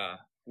I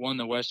won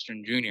the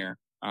Western Junior,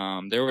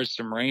 there was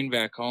some rain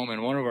back home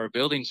and one of our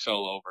buildings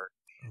fell over.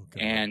 Okay.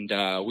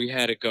 And we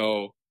had to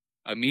go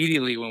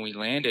immediately when we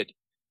landed,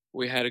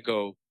 we had to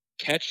go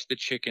catch the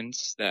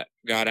chickens that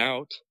got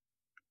out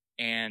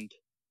and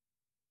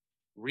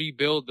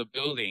rebuild the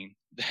building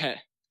that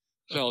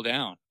fell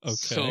down. Okay.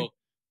 So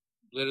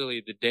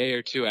literally the day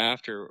or two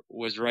after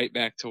was right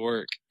back to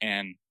work,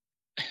 and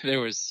that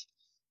was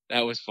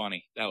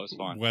funny. That was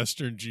fun.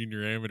 Western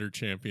Junior Amateur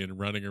champion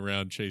running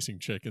around chasing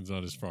chickens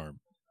on his farm.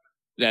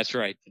 That's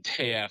right. The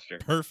day after.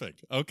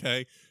 Perfect.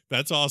 Okay.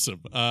 That's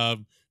awesome.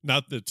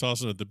 Not that it's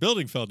awesome that the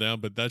building fell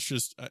down, but that's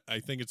just, I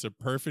think it's a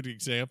perfect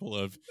example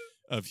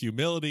of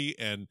humility,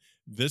 and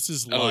this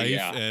is life. Oh,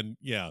 yeah. And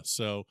yeah,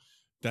 so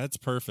that's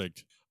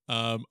perfect.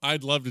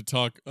 I'd love to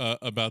talk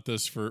about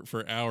this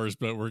for hours,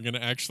 but we're going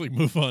to actually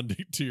move on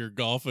to your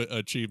golf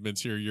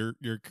achievements here.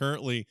 You're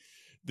currently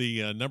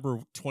the number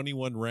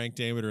 21 ranked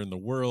amateur in the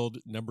world,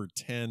 number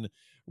 10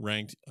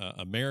 ranked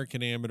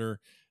American amateur.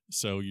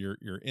 So you're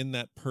in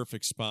that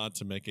perfect spot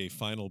to make a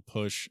final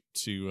push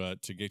to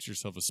get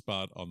yourself a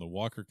spot on the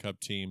Walker Cup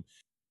team.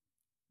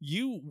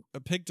 You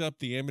picked up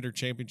the amateur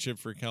championship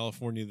for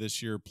California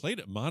this year,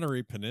 played at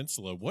Monterey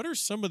Peninsula. What are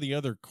some of the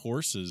other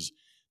courses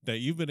that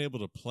you've been able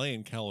to play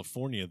in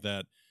California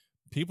that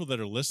people that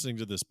are listening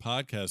to this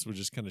podcast would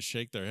just kind of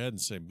shake their head and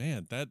say,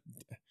 man,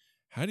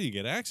 how do you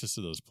get access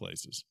to those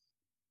places?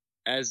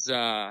 As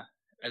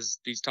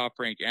these top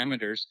ranked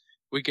amateurs,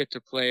 we get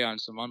to play on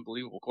some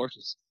unbelievable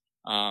courses.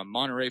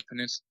 Monterey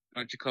Peninsula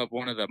Country Club,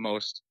 one of the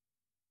most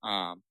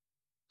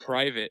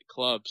private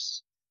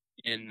clubs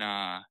in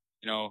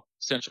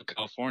Central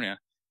California,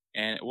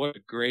 and what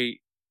a great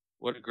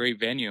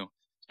venue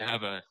to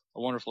have a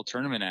wonderful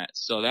tournament at.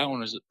 So that one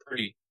was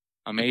pretty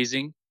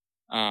amazing.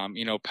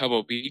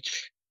 Pebble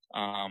Beach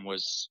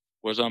was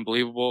was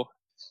unbelievable.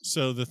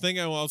 So the thing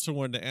I also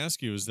wanted to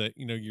ask you is that,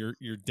 you know,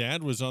 your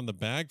dad was on the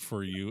bag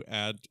for you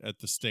at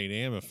the state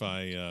am, if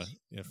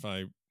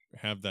I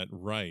have that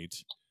right.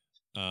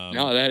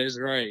 No, that is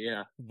right.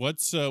 Yeah.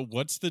 What's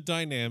the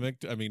dynamic?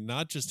 I mean,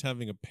 not just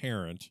having a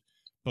parent,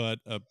 but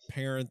a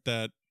parent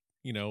that,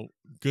 you know,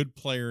 good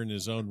player in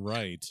his own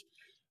right.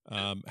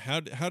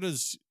 How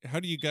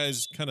do you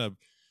guys kind of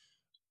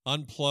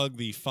unplug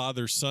the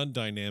father-son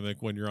dynamic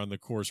when you're on the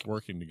course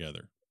working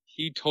together?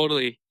 He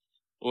totally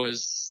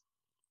was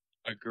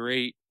a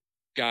great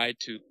guy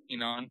to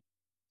lean on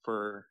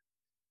for,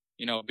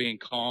 you know, being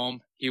calm.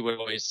 He would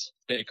always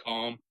stay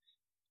calm.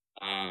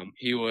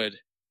 He would,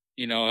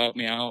 you know, help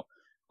me out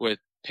with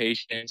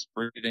patience,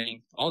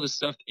 breathing, all the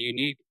stuff that you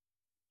need,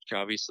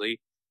 obviously.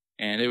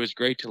 And it was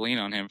great to lean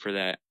on him for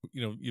that.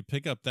 You know, you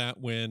pick up that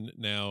win.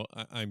 Now,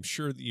 I'm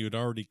sure that you had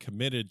already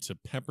committed to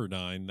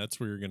Pepperdine. That's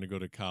where you're going to go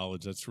to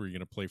college. That's where you're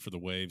going to play for the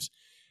Waves.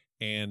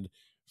 And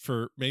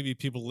for maybe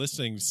people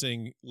listening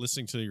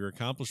to your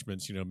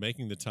accomplishments, you know,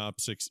 making the top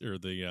six or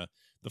the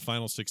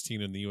final 16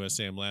 in the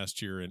USAM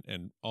last year,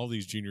 and all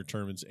these junior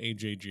tournaments,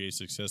 AJGA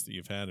success that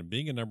you've had, and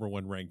being a number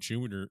one ranked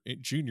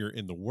junior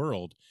in the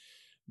world,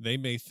 they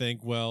may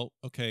think, well,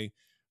 okay,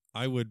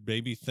 I would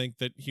maybe think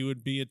that he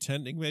would be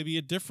attending maybe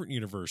a different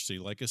university,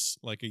 like a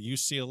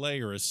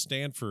UCLA or a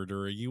Stanford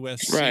or a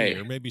USC, right,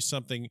 or maybe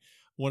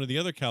one of the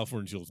other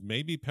California schools.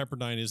 Maybe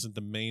Pepperdine isn't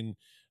the main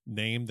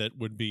name that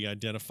would be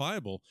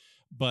identifiable,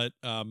 but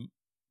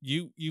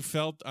you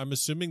felt, I'm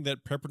assuming,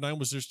 that Pepperdine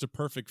was just a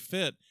perfect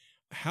fit.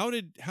 How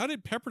did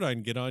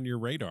Pepperdine get on your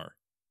radar?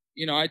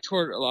 You know, I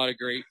toured a lot of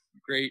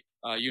great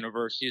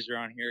universities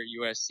around here,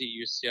 USC,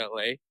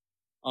 UCLA,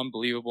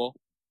 unbelievable.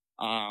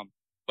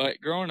 But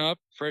growing up,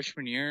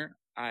 freshman year,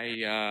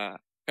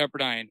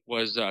 Pepperdine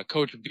was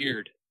Coach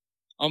Beard,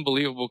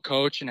 unbelievable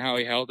coach, and how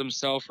he held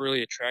himself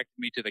really attracted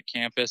me to the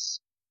campus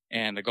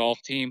and the golf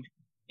team.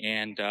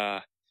 And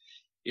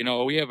you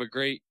know, we have a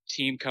great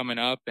team coming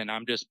up, and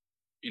I'm just,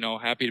 you know,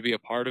 happy to be a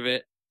part of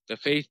it. The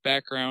faith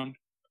background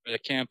for the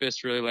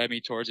campus really led me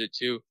towards it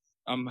too.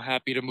 I'm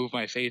happy to move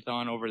my faith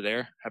on over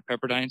there at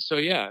Pepperdine. So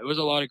yeah, it was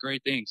a lot of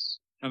great things.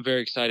 I'm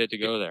very excited to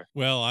go there.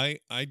 Well, I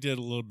did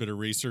a little bit of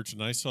research,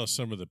 and I saw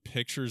some of the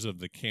pictures of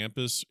the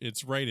campus.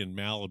 It's right in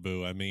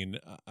Malibu. I mean,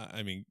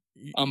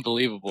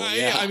 unbelievable.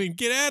 Yeah. I mean,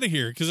 get out of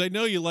here, because I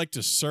know you like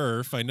to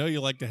surf. I know you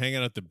like to hang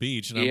out at the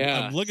beach, and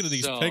I'm looking at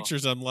these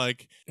pictures. I'm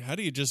like, how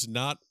do you just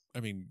not? I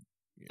mean,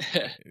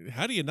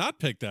 how do you not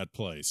pick that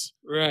place?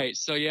 Right.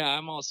 So yeah,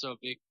 I'm also a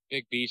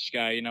big beach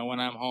guy. You know, when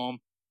I'm home,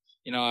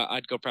 you know,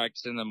 I'd go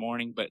practice in the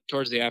morning, but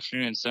towards the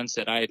afternoon and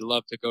sunset, I'd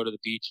love to go to the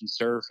beach and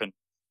surf and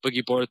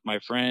boogie board with my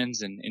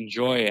friends and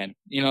enjoy. And,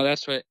 you know,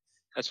 that's what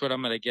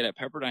I'm going to get at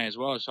Pepperdine as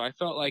well. So I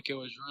felt like it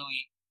was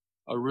really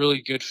a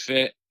really good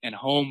fit and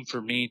home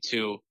for me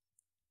to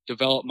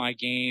develop my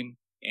game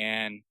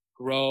and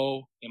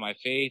grow in my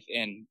faith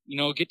and, you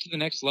know, get to the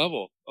next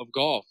level of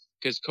golf,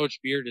 because Coach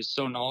Beard is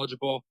so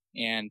knowledgeable,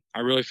 and I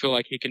really feel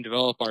like he can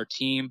develop our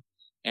team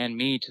and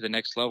me to the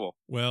next level.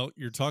 Well,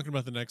 you're talking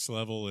about the next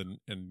level, and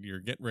you're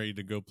getting ready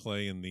to go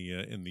play in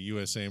the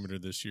U.S. Amateur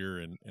this year,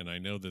 and I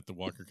know that the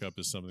Walker Cup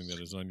is something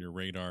that is on your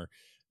radar.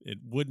 It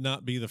would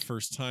not be the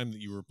first time that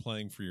you were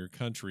playing for your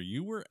country.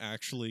 You were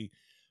actually,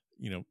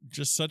 you know,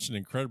 just such an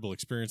incredible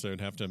experience. I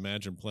would have to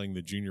imagine playing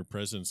the Junior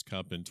President's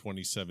Cup in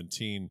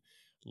 2017.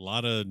 A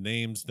lot of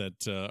names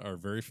that are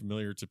very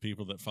familiar to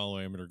people that follow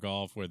amateur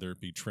golf, whether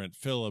it be Trent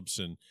Phillips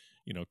and,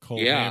 you know, Cole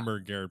Hammer,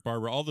 Garrett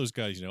Barber, all those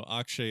guys. You know,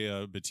 Akshay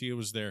Bhatia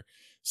was there.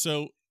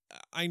 So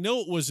I know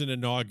it was an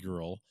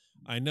inaugural.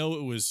 I know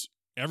it was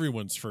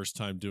everyone's first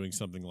time doing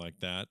something like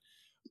that.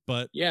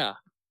 But yeah,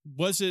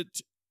 was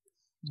it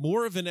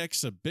more of an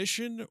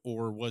exhibition,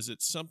 or was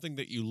it something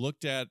that you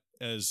looked at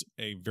as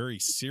a very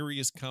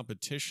serious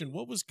competition?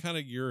 What was kind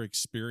of your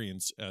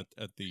experience at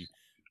the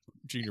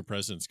Junior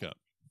President's Cup?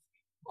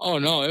 Oh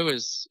no, it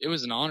was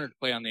an honor to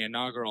play on the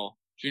inaugural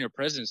Junior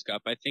President's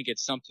Cup. I think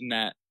it's something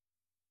that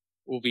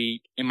will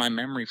be in my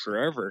memory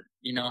forever.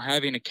 You know,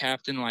 having a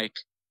captain like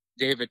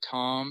David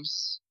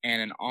Toms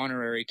and an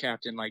honorary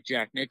captain like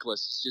Jack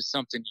Nicklaus is just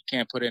something you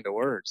can't put into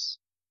words.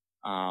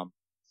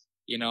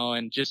 You know,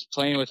 and just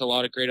playing with a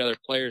lot of great other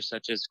players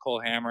such as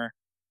Cole Hammer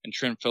and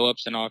Trent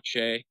Phillips and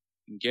Akshay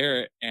and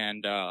Garrett.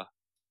 And,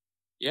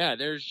 yeah,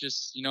 there's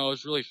just, you know, it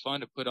was really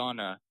fun to put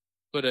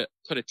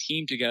a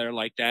team together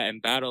like that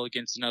and battle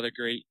against another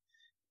great,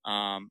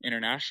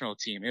 international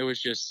team. It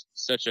was just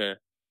such a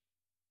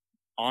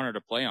honor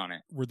to play on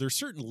it. Were there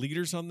certain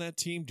leaders on that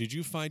team? Did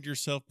you find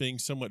yourself being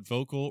somewhat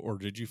vocal, or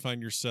did you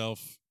find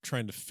yourself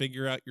trying to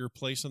figure out your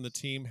place on the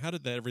team? How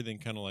did everything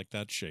kind of like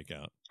that shake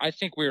out? I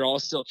think we were all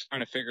still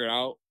trying to figure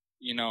out,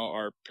 you know,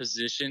 our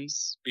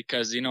positions,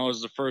 because, you know, it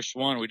was the first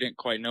one. We didn't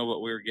quite know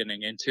what we were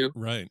getting into.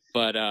 Right.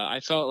 But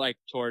I felt like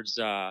towards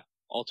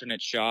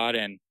alternate shot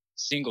and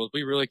singles,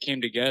 we really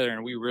came together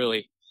and we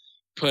really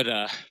put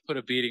a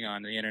beating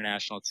on the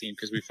international team,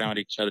 because we found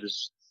each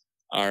other's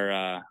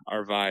our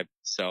vibe.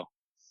 So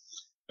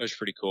it was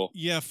pretty cool.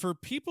 Yeah, for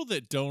people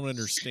that don't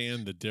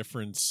understand the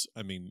difference,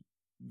 I mean,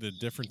 the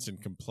difference in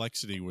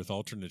complexity with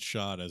alternate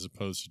shot as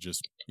opposed to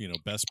just,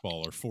 best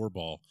ball or four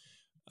ball.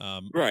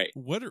 Right.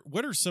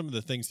 What are some of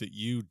the things that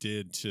you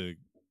did to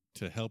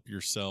help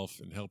yourself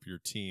and help your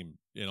team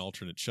in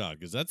alternate shot?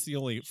 Because that's the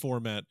only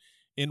format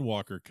in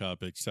Walker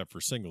Cup except for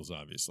singles,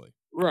 obviously.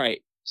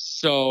 Right.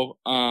 So,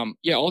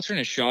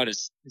 alternate shot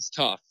is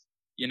tough.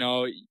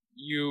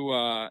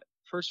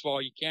 First of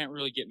all, you can't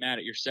really get mad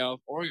at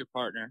yourself or your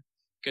partner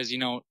because,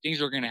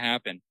 things are going to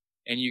happen,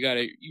 and you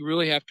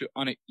really have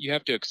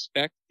to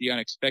expect the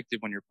unexpected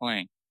when you're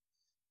playing.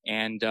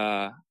 And,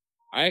 I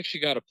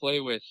actually got to play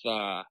with,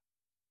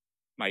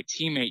 my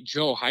teammate,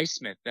 Joe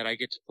Highsmith, that I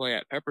get to play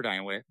at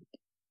Pepperdine with.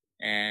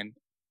 And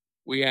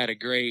we had a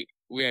great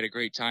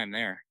time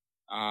there.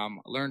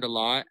 Learned a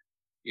lot.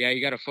 Yeah,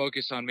 you got to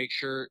focus on make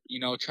sure,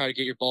 try to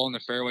get your ball in the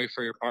fairway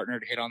for your partner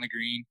to hit on the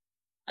green.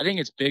 I think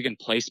it's big in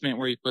placement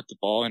where you put the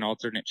ball in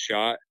alternate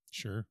shot.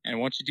 Sure. And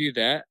once you do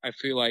that, I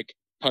feel like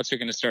putts are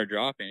going to start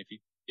dropping.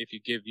 If you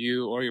give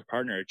you or your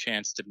partner a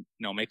chance to,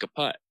 make a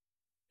putt,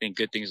 I think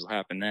good things will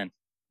happen then.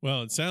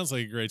 Well, it sounds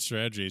like a great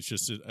strategy. It's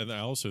just, and I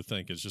also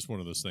think it's just one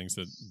of those things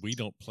that we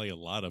don't play a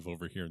lot of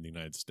over here in the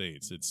United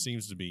States. It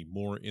seems to be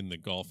more in the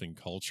golfing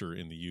culture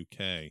in the UK.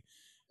 It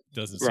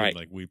doesn't seem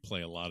like we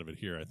play a lot of it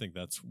here. I think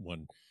that's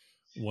one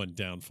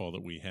downfall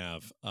that we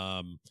have.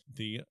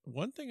 The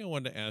one thing I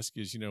wanted to ask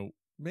is,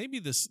 maybe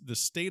the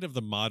state of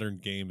the modern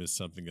game is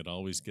something that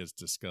always gets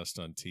discussed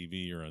on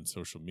TV or on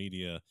social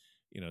media.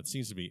 It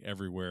seems to be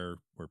everywhere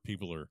where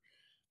people are,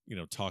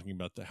 talking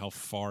about how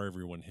far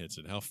everyone hits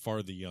it, how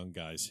far the young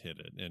guys hit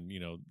it. And,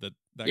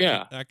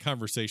 that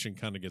conversation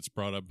kind of gets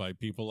brought up by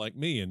people like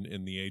me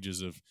in the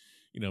ages of,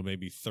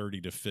 maybe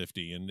 30 to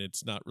 50. And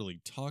it's not really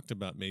talked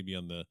about maybe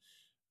on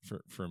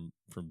from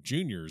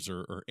juniors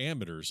or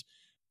amateurs.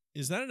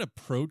 Is that an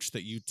approach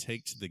that you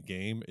take to the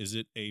game? Is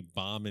it a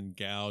bomb and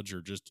gouge,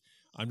 or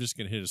I'm just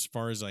going to hit as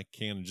far as I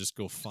can and just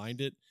go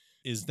find it?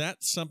 Is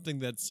that something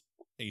that's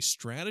a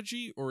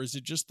strategy, or is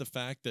it just the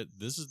fact that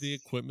this is the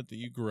equipment that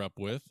you grew up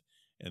with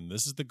and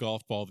this is the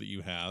golf ball that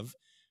you have?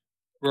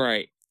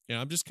 Right. And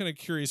I'm just kind of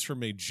curious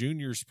from a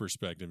junior's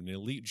perspective, an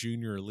elite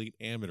junior, elite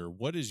amateur,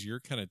 what is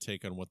your kind of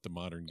take on what the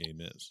modern game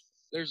is?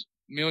 There's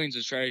millions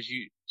of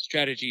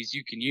strategies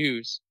you can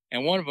use,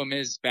 and one of them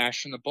is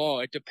bashing the ball.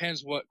 It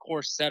depends what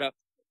course setup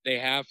they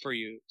have for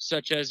you,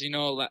 such as,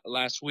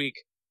 last week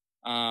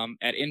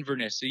at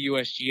Inverness, the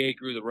USGA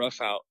grew the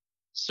rough out.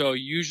 So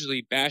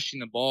usually bashing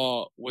the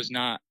ball was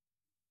not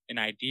an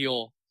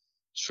ideal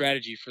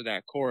strategy for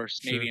that course.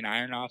 Sure. Maybe an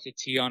iron off the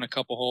tee on a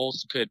couple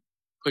holes could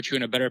put you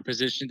in a better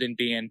position than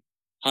being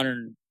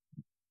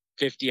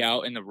 150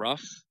 out in the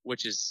rough,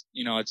 which is,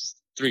 it's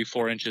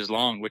 3-4 inches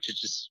long, which is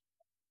just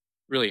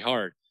really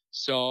hard.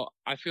 So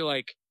I feel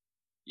like,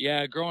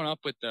 growing up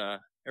with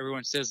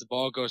everyone says the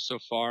ball goes so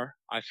far.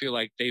 I feel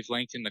like they've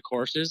lengthened the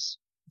courses.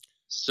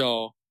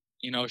 So,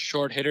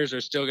 short hitters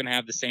are still going to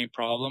have the same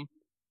problem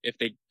if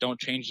they don't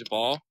change the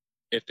ball,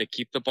 if they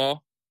keep the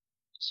ball.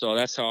 So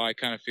that's how I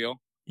kind of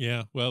feel.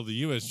 Yeah. Well, the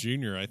U.S.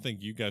 Junior, I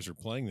think you guys are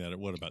playing that at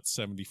about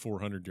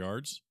 7,400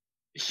 yards?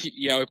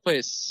 Yeah, we play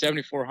at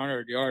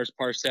 7,400 yards,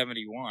 par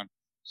 71.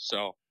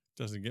 So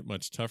doesn't get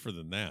much tougher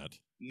than that.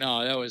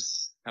 No, that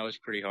was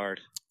pretty hard.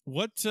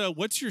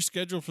 What's your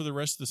schedule for the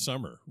rest of the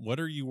summer? What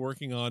are you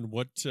working on?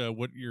 What are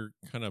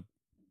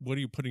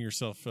you putting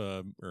yourself,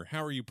 or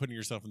how are you putting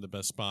yourself in the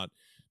best spot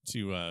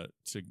to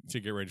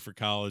get ready for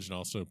college and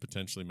also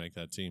potentially make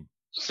that team?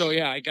 So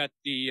I got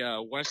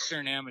the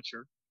Western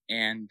Amateur,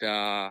 and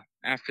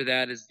after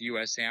that is the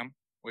USAM,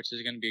 which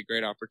is going to be a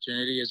great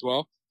opportunity as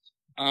well.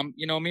 Me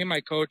and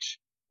my coach,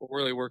 we're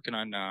really working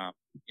on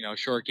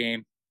short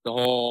game, the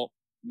whole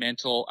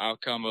mental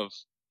outcome of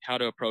how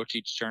to approach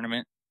each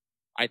tournament.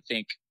 I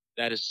think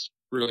that is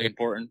really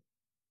important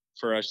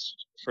for us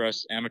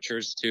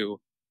amateurs to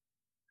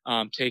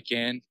take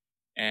in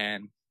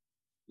and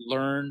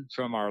learn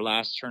from our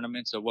last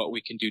tournaments of what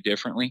we can do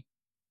differently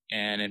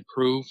and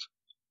improve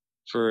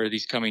for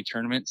these coming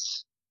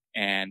tournaments.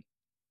 And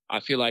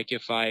I feel like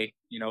if I,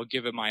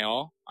 give it my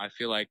all, I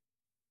feel like,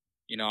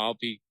 I'll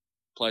be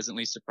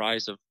pleasantly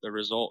surprised of the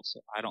results.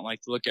 I don't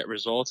like to look at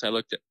results. I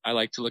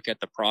like to look at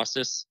the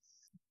process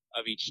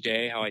of each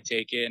day, how I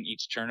take in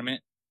each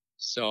tournament.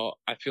 So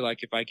I feel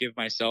like if I give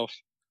myself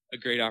a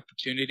great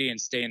opportunity and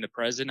stay in the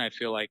present, I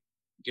feel like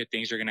good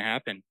things are going to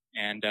happen.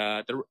 And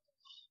I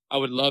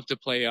would love to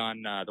play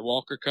on the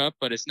Walker Cup,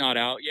 but it's not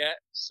out yet.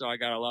 So I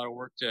got a lot of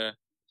work to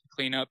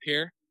clean up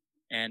here.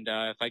 And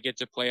if I get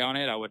to play on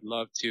it, I would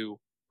love to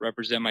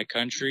represent my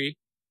country,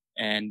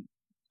 and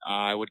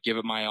I would give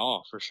it my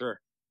all for sure.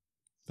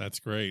 That's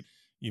great.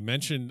 You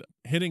mentioned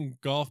hitting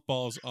golf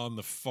balls on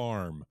the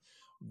farm.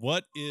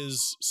 What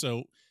is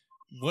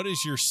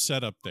your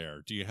setup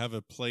there? Do you have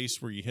a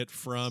place where you hit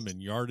from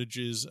and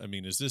yardages? I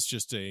mean, is this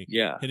just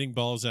hitting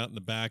balls out in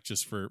the back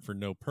just for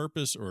no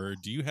purpose, or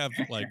do you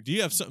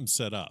have something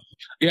set up?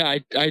 Yeah,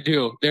 I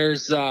do.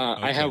 There's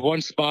I have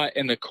one spot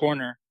in the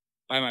corner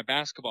by my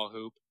basketball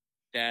hoop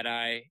that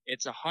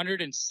it's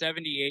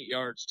 178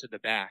 yards to the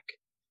back.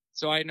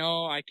 So I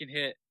know I can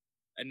hit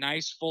a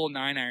nice full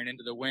 9-iron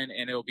into the wind,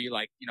 and it'll be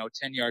like,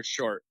 10 yards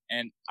short.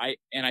 And I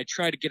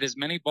try to get as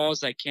many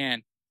balls as I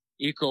can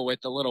equal with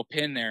the little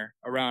pin there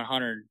around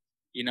 100,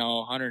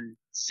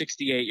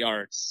 168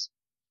 yards.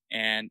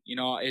 And,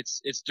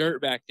 it's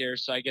dirt back there.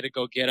 So I get to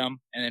go get them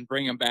and then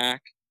bring them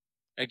back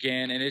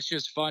again. And it's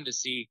just fun to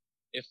see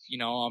if,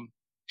 I'm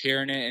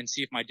peering it and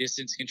see if my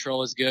distance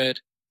control is good.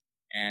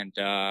 And,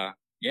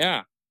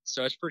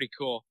 so it's pretty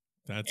cool.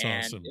 That's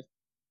awesome.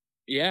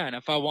 And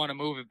if I want to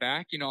move it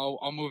back,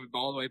 I'll move it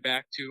all the way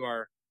back to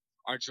our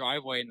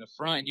driveway in the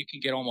front, and you can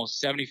get almost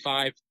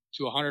 75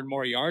 to 100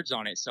 more yards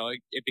on it. So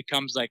it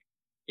becomes like,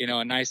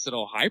 a nice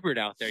little hybrid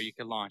out there you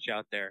can launch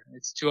out there.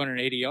 It's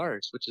 280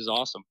 yards, which is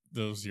awesome.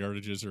 Those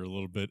yardages are a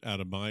little bit out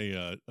of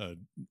my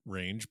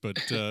range, but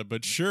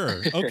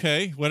sure.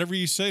 Okay. Whatever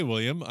you say,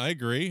 William. I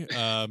agree.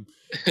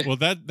 Well,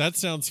 that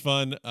sounds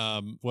fun.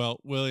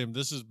 Well, William,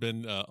 this has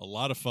been a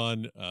lot of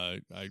fun.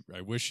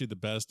 I wish you the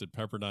best at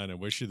Pepperdine. I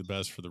wish you the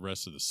best for the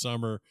rest of the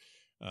summer.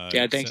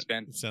 Thanks,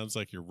 Ben. It sounds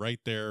like you're right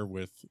there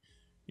with,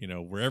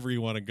 wherever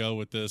you want to go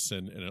with this.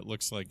 And it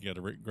looks like you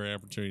got a great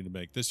opportunity to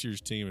make this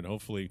year's team and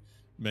hopefully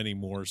many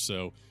more.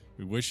 So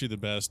we wish you the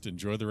best.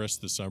 Enjoy the rest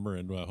of the summer,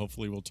 and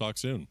hopefully we'll talk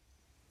soon.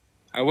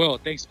 I will.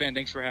 Thanks, Ben.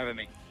 Thanks for having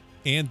me.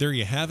 And there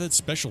you have it.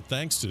 Special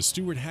thanks to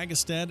Stewart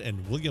Hagestad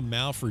and William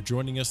Mouw for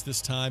joining us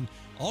this time.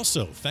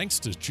 Also, thanks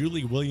to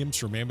Julie Williams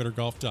from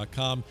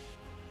AmateurGolf.com.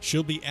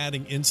 She'll be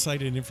adding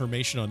insight and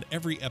information on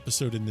every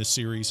episode in this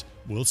series.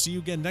 We'll see you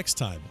again next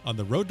time on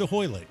the Road to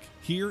Hoylake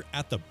here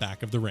at the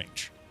back of the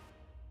range.